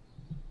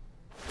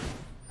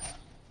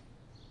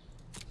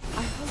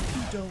 I hope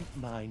you don't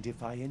mind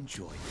if I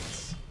enjoy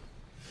this.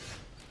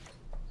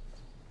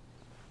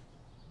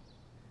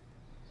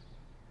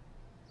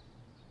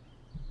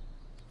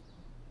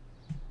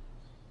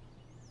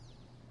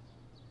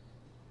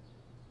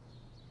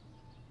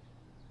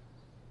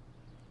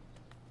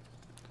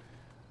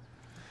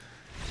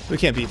 We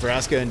can't beat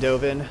Vraska and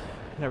Dovin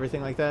and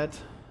everything like that.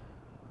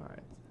 Alright.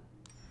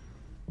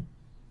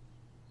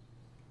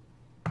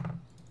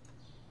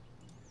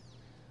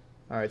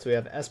 Alright, so we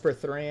have Esper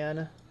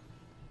Thran.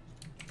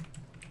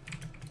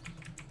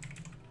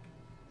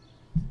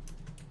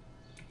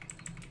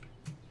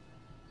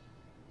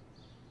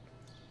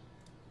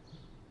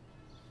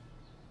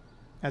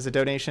 As a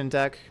donation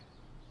deck.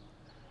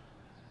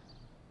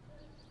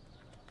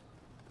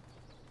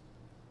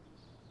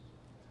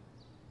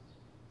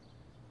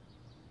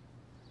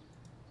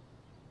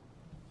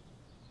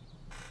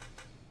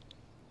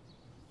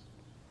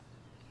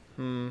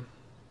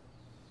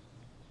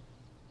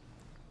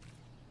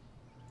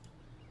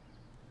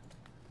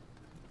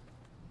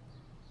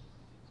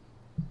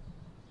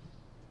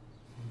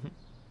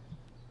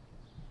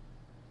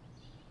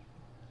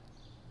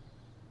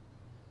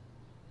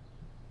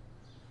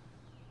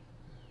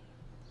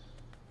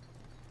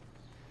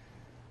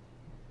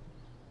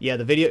 Yeah,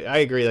 the video, I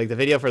agree, like the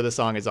video for the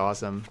song is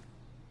awesome.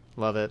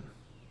 Love it.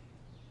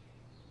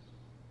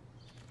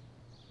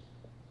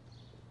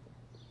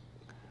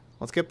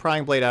 Let's get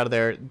Prying Blade out of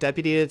there.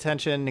 Deputy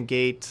Detention,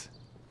 Negate,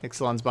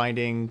 Ixalan's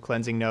Binding,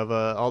 Cleansing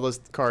Nova. All those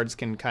cards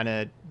can kind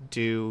of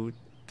do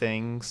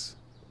things.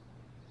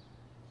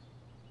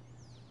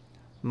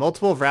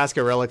 Multiple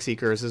Vraska Relic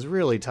Seekers is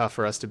really tough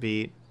for us to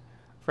beat.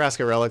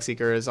 Vraska Relic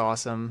Seeker is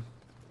awesome.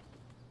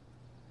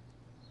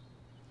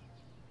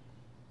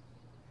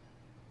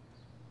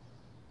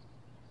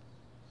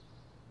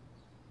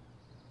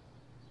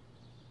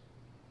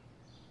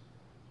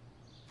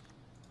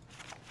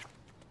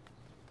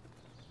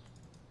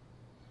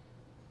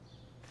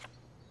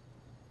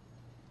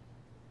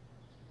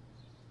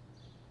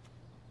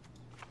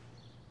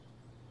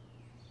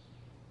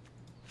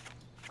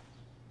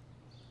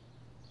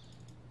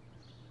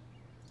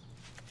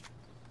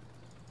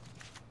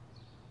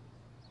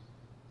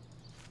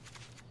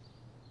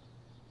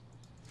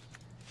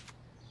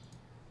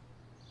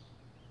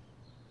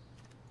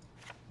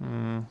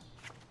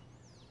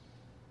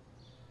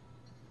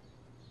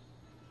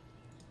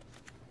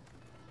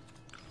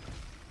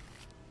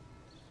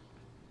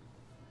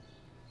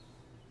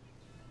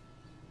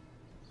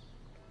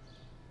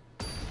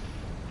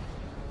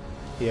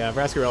 Yeah,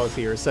 Vraska Relic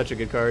Seeker is such a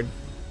good card.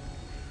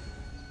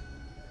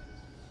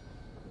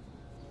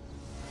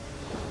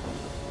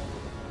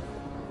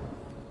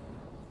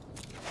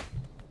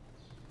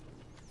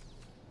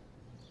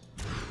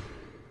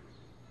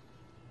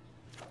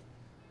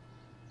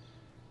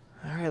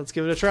 Alright, let's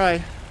give it a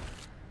try.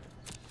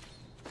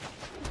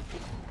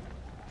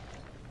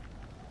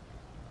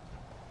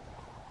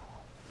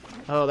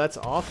 Oh, that's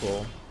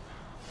awful.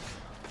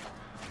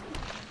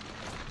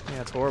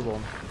 Yeah, it's horrible.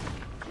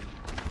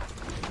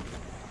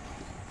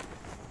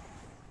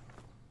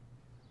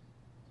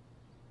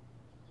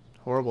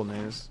 Horrible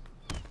news.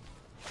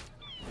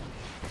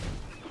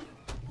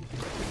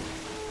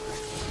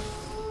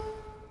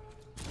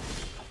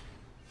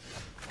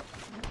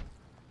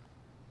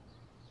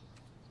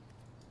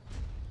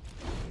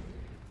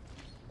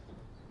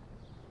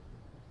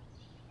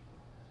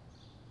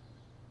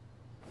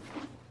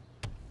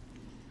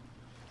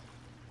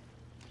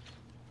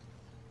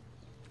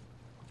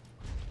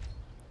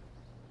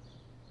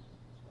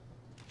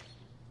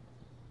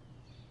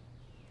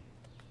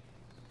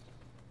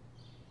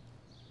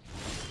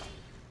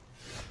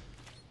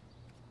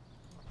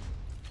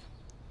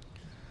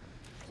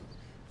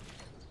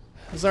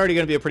 It's already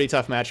going to be a pretty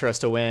tough match for us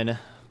to win,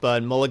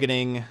 but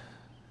mulliganing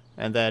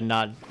and then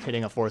not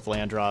hitting a 4th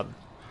land drop,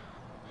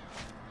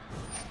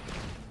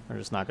 we're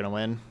just not going to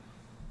win.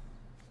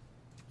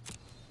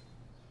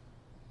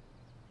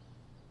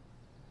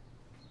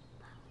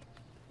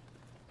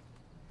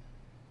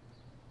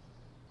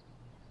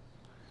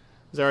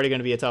 It's already going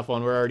to be a tough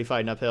one. We're already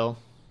fighting uphill.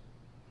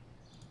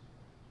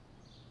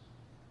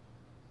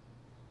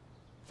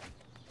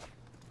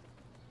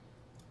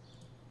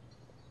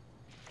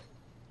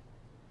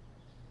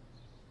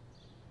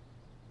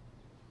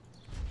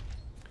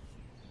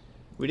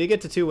 We did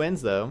get to 2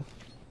 wins, though.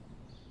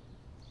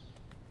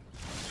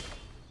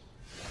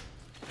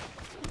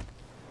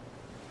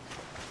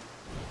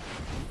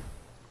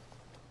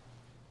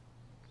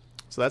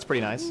 So that's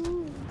pretty nice.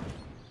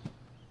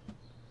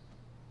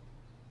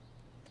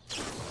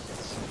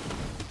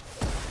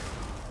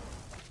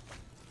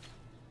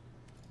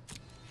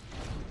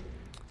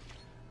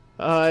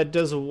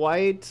 Does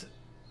white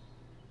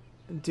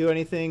do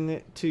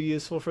anything too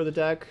useful for the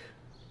deck.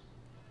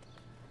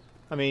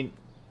 I mean,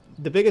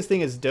 the biggest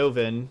thing is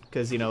Dovin,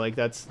 because, you know, like,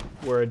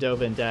 we're a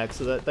Dovin deck,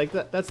 so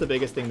that's the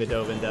biggest thing that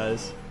Dovin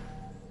does.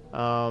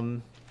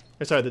 Or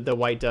sorry, the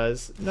white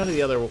does. None of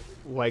the other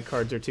white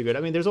cards are too good. I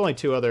mean, there's only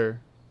two other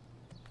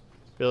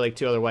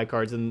white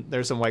cards, and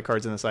there's some white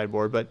cards in the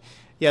sideboard, but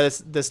yeah,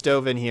 this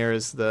Dovin here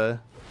is the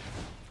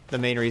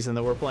main reason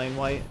that we're playing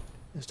white,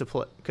 is to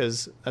play,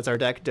 because that's our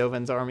deck,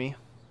 Dovin's Army.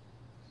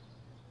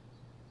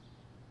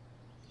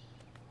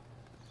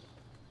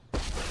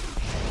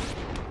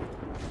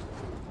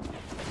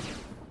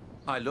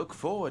 I look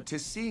forward to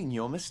seeing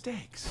your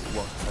mistakes.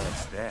 What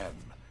hurts them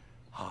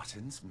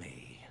heartens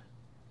me.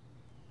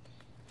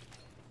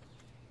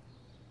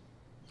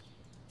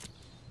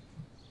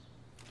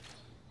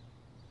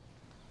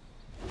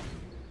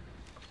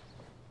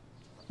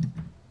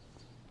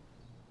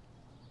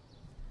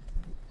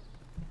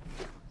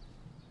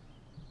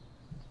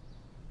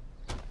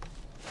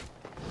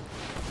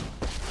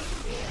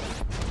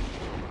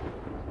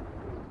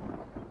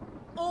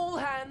 All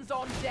hands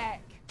on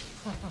deck.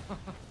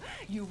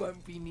 You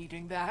won't be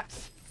needing that.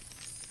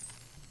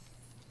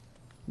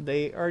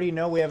 They already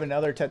know we have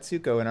another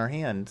Tetsuko in our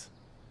hand.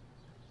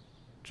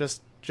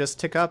 Just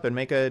tick up and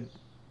make a...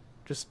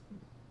 Just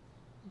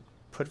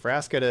put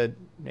Vraska to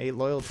 8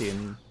 loyalty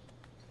and...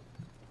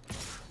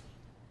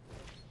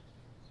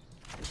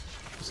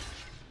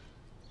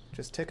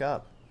 Just tick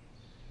up.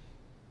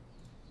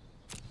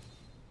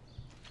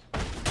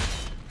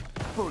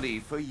 Fully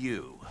for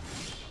you.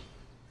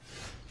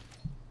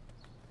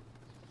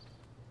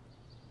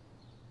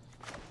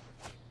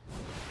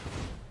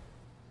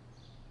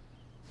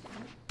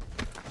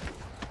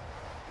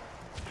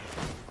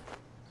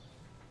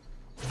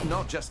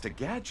 Not just a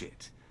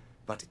gadget,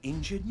 but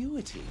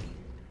ingenuity.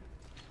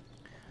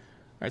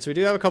 Alright, so we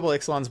do have a couple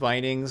Ixalan's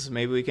Bindings.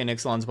 Maybe we can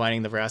Ixalan's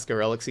Binding the Vraska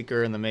Relic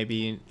Seeker, and then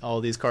maybe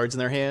all these cards in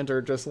their hand are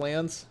just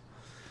lands.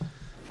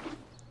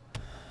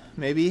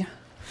 Maybe.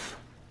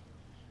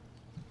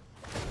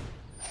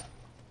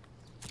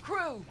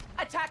 Crew,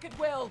 attack at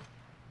will.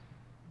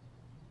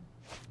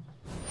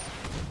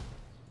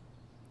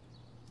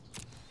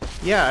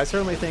 Yeah, I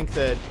certainly think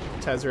that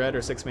Tezzeret or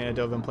 6-mana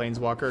Dovin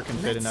Planeswalker can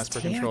fit in Esper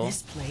Control.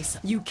 This place.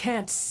 You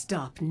can't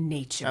stop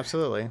nature.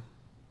 Absolutely.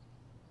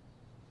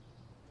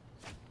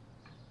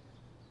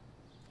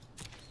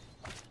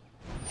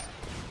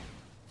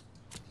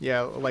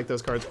 Yeah, I like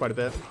those cards quite a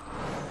bit.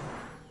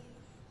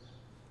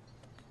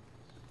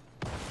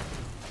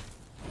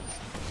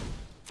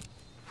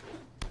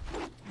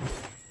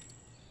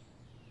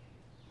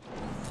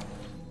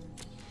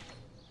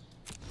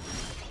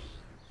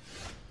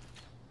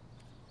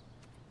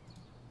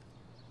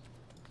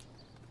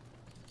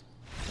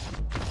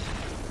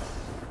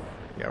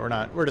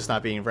 Yeah, we're just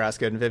not beating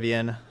Vraska and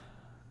Vivian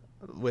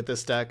with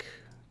this deck,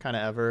 kind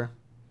of ever.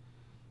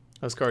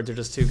 Those cards are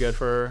just too good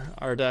for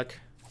our deck.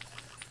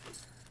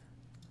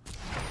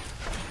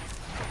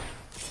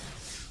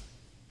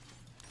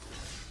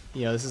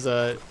 You know, this is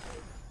a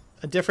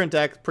different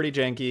deck, pretty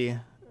janky.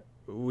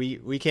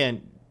 We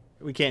can't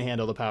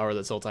handle the power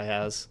that Sultai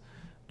has,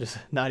 just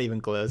not even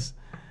close,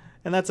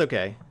 and that's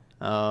okay.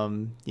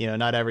 You know,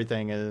 not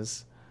everything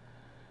is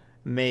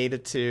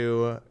made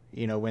to,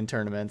 you know, win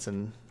tournaments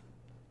and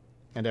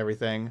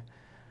everything.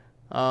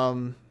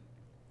 I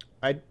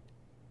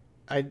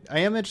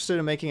am interested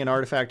in making an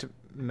Artifact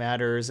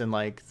Matters and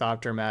like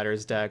Thopter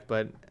Matters deck,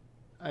 but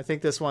I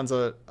think this one's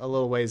a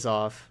little ways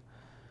off.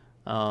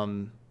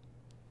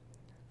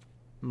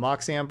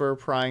 Mox Amber,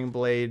 Prying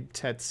Blade,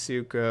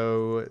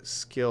 Tetsuko,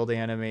 Skilled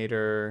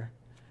Animator,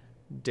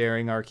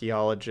 Daring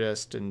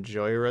Archaeologist, and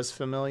Joyra's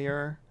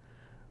Familiar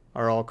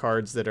are all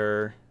cards that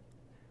are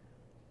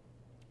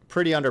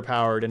pretty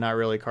underpowered and not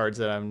really cards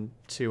that I'm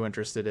too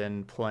interested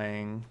in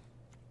playing.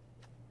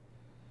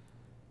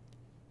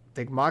 I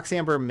think Mox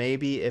Amber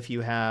maybe if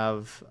you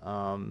have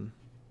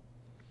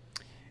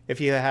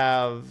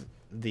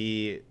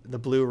the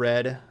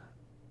blue-red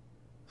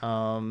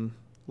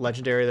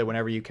legendary that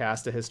whenever you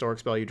cast a historic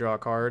spell you draw a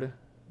card.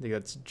 I think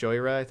that's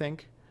Joyra, I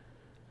think.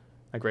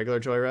 Like regular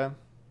Joyra.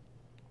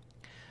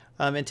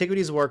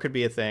 Antiquity's War could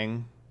be a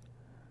thing.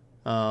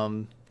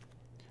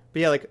 But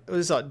yeah, like it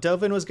was,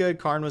 Dovin was good,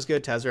 Karn was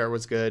good, Tezzeret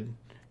was good.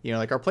 You know,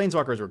 like our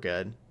Planeswalkers were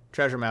good.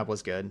 Treasure Map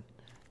was good.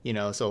 You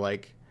know, so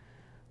like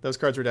those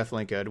cards were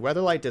definitely good.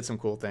 Weatherlight did some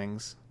cool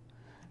things.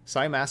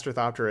 Sai Master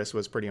Thopterus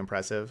was pretty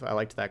impressive. I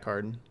liked that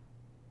card.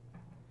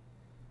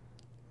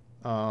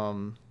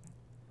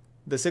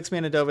 The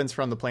 6-mana Dovin's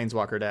from the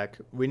Planeswalker deck.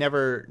 We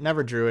never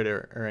drew it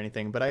or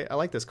anything, but I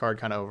like this card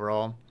kind of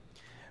overall.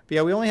 But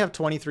yeah, we only have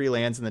 23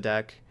 lands in the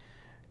deck.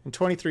 And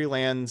 23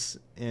 lands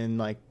in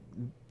like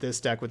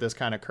this deck with this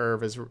kind of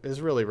curve is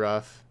really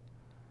rough.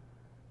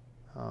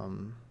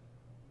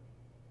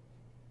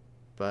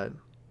 But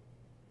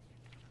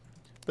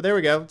there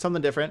we go,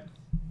 something different.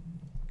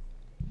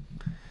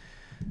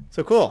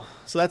 So cool.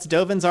 So that's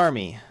Dovin's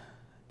Army.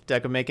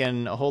 Deck of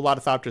making a whole lot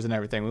of Thopters and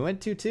everything. We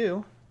went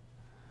 2-2.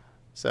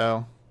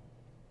 So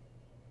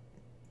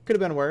could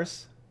have been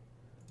worse.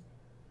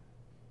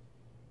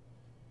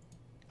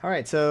 All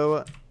right,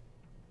 so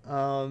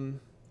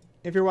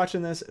if you're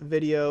watching this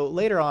video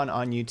later on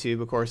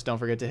YouTube, of course, don't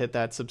forget to hit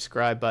that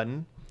subscribe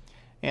button.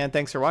 And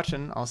thanks for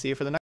watching. I'll see you for the next